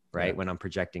well, right? Yeah. When I'm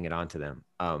projecting it onto them.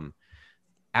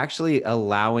 Actually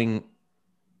allowing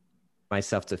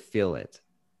myself to feel it.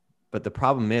 But the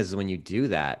problem is when you do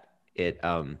that,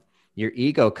 your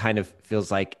ego kind of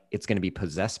feels like it's going to be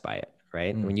possessed by it,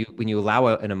 right? When you allow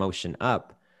an emotion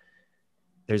up,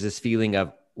 there's this feeling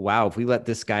of, wow, if we let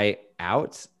this guy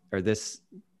out, or this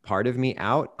part of me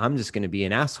out, I'm just going to be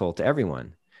an asshole to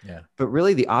everyone. Yeah. But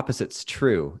really the opposite's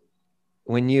true.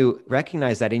 When you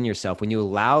recognize that in yourself, when you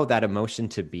allow that emotion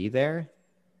to be there,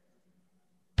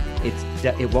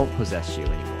 it won't possess you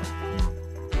anymore.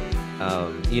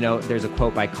 You know, there's a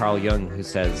quote by Carl Jung who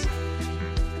says,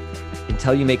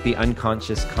 until you make the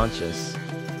unconscious conscious,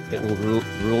 it will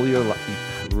rule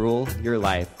your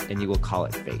life, and you will call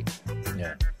it fate.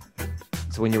 Yeah.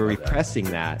 So when you're repressing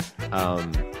that,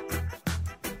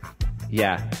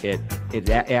 it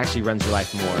actually runs your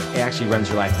life more. It actually runs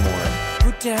your life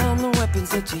more. Put down the weapons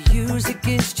that you use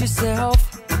against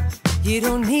yourself. You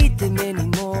don't need them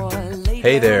anymore.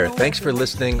 Hey there, thanks for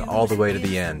listening all the way to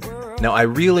the end. Now, I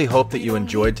really hope that you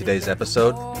enjoyed today's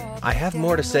episode. I have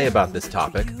more to say about this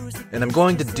topic, and I'm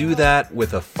going to do that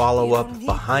with a follow-up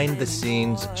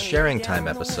behind-the-scenes sharing time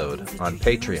episode on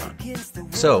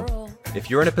Patreon. So,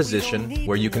 if you're in a position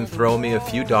where you can throw me a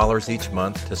few dollars each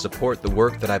month to support the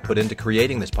work that I put into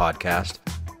creating this podcast,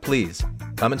 please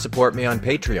come and support me on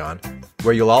Patreon,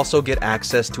 where you'll also get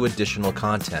access to additional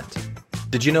content.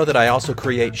 Did you know that I also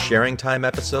create sharing time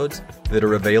episodes that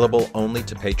are available only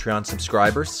to Patreon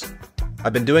subscribers?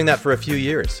 I've been doing that for a few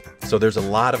years, so there's a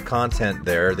lot of content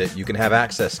there that you can have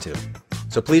access to.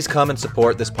 So please come and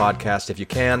support this podcast if you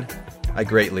can. I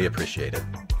greatly appreciate it.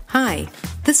 Hi,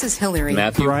 this is Hillary.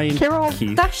 Matthew. Ryan. Carol.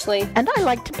 Keith. Dashley. And I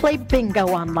like to play bingo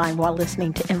online while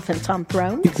listening to Infants on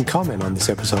Thrones. You can comment on this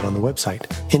episode on the website,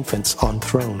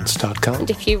 infantsonthrones.com. And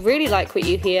if you really like what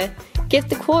you hear, give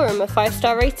the Quorum a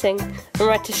 5-star rating and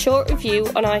write a short review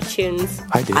on iTunes.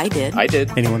 I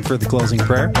did. Anyone for the closing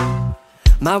prayer?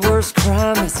 My worst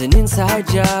crime is an inside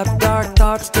job. Dark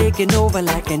thoughts taking over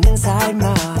like an inside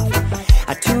mob.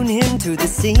 I tune into the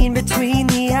scene between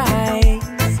the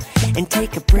eyes and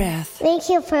take a breath. Thank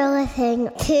you for listening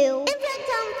to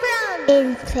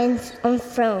Infants on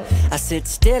Throne. I sit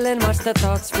still and watch the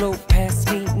thoughts float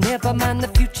past me. Never mind the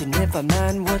future, never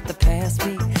mind what the past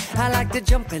be. I like to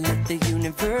jump and let the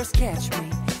universe catch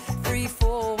me. Free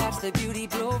fall, watch the beauty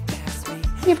blow past me.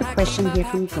 We have a question here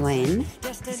from Glenn.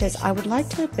 He says, I would like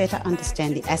to better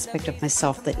understand the aspect of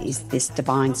myself that is this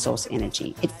divine source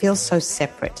energy. It feels so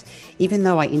separate. Even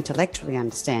though I intellectually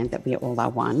understand that we all are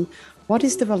one, what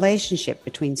is the relationship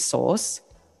between source,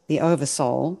 the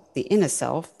oversoul, the inner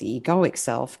self, the egoic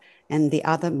self, and the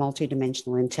other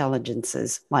multidimensional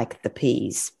intelligences like the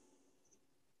P's?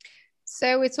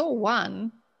 So it's all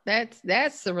one.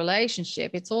 That's the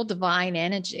relationship. It's all divine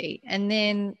energy. And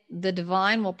then the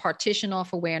divine will partition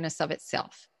off awareness of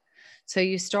itself. So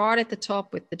you start at the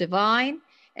top with the divine,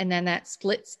 and then that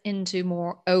splits into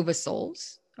more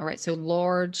oversouls. All right. So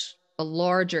a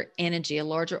larger energy, a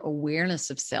larger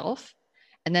awareness of self.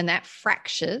 And then that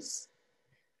fractures,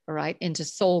 all right, into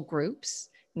soul groups.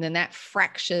 And then that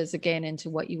fractures again into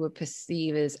what you would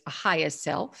perceive as a higher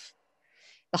self.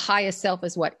 The higher self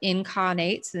is what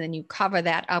incarnates, and then you cover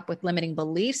that up with limiting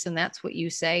beliefs, and that's what you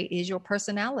say is your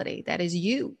personality. That is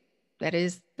you. That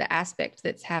is the aspect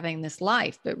that's having this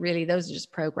life. But really, those are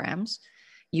just programs.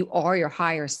 You are your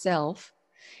higher self.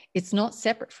 It's not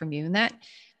separate from you. And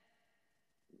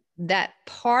that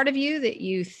part of you that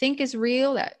you think is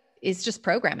real, that is just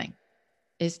programming.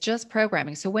 It's just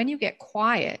programming. So when you get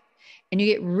quiet and you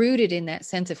get rooted in that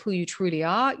sense of who you truly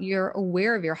are, you're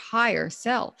aware of your higher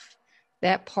self.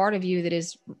 That part of you that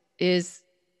is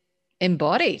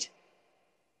embodied,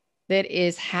 that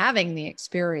is having the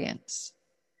experience.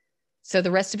 So the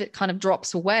rest of it kind of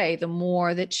drops away the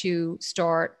more that you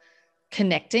start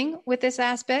connecting with this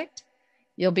aspect.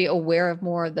 You'll be aware of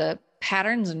more of the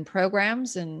patterns and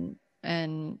programs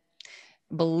and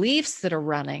beliefs that are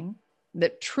running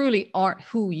that truly aren't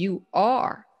who you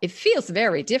are. It feels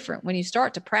very different when you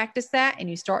start to practice that and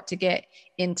you start to get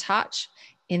in touch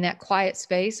in that quiet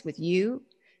space with you,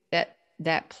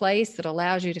 that place that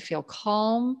allows you to feel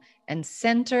calm and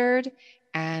centered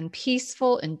and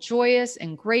peaceful and joyous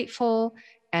and grateful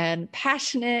and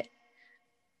passionate.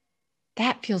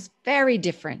 That feels very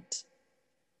different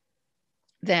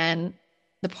than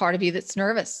the part of you that's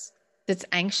nervous, that's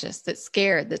anxious, that's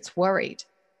scared, that's worried.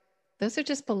 Those are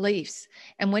just beliefs.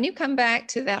 And when you come back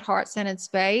to that heart-centered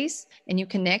space and you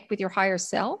connect with your higher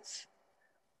self,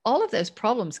 all of those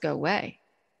problems go away.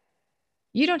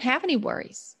 You don't have any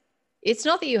worries. It's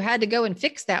not that you had to go and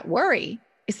fix that worry.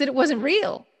 It's that it wasn't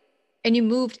real. And you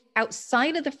moved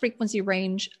outside of the frequency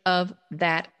range of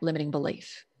that limiting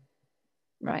belief,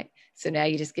 right? So now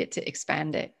you just get to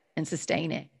expand it and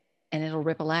sustain it, and it'll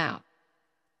ripple out.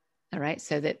 All right.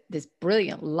 So that this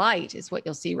brilliant light is what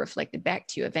you'll see reflected back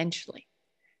to you eventually.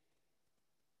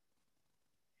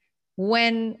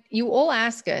 When you all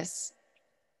ask us,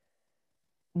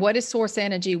 what is source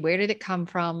energy? Where did it come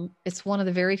from? It's one of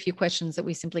the very few questions that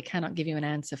we simply cannot give you an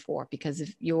answer for because of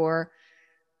your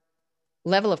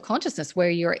level of consciousness where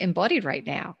you're embodied right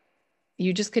now.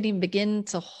 You just couldn't even begin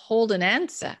to hold an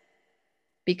answer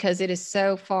because it is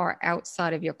so far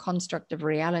outside of your construct of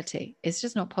reality. It's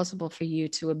just not possible for you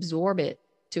to absorb it,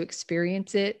 to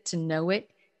experience it, to know it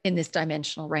in this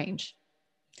dimensional range.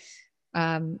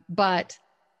 But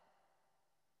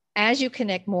as you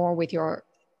connect more with your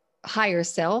higher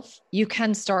self, you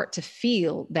can start to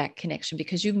feel that connection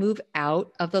because you move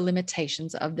out of the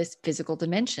limitations of this physical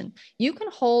dimension. You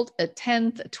can hold a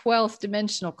 10th, 12th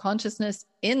dimensional consciousness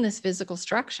in this physical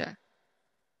structure.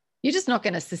 You're just not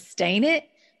going to sustain it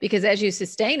because as you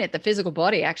sustain it, the physical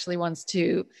body actually wants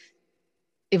to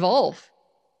evolve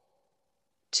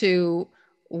to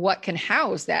what can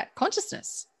house that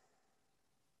consciousness.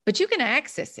 But you can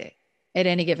access it at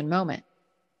any given moment.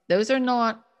 Those are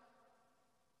not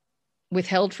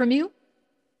withheld from you.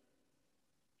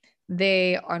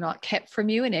 They are not kept from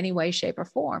you in any way, shape, or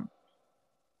form.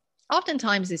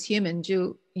 Oftentimes as humans,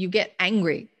 you get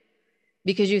angry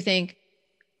because you think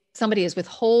somebody is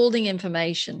withholding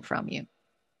information from you.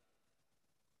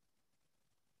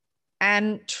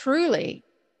 And truly,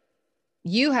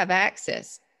 you have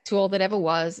access to all that ever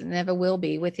was and ever will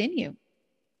be within you.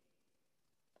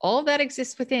 All of that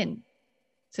exists within.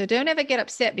 So don't ever get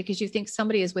upset because you think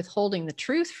somebody is withholding the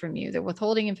truth from you. They're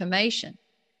withholding information.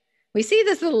 We see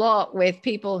this a lot with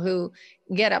people who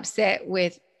get upset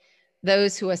with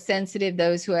those who are sensitive,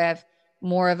 those who have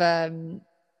more of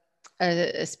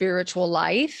a spiritual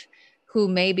life, who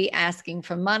may be asking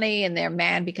for money and they're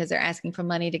mad because they're asking for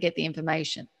money to get the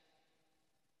information.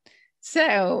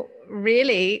 So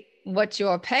really, what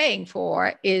you're paying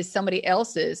for is somebody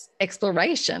else's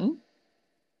exploration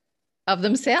of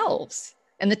themselves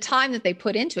and the time that they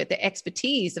put into it, the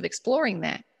expertise of exploring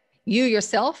that. You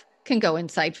yourself can go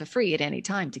inside for free at any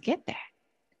time to get that.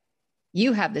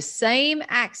 You have the same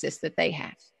access that they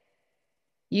have.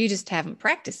 You just haven't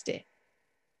practiced it.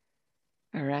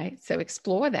 All right. So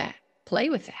explore that, play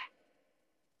with that.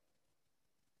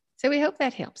 So we hope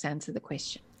that helps answer the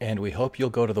question. And we hope you'll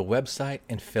go to the website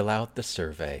and fill out the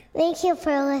survey. Thank you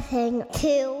for listening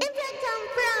to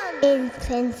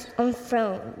Infants on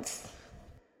Thrones.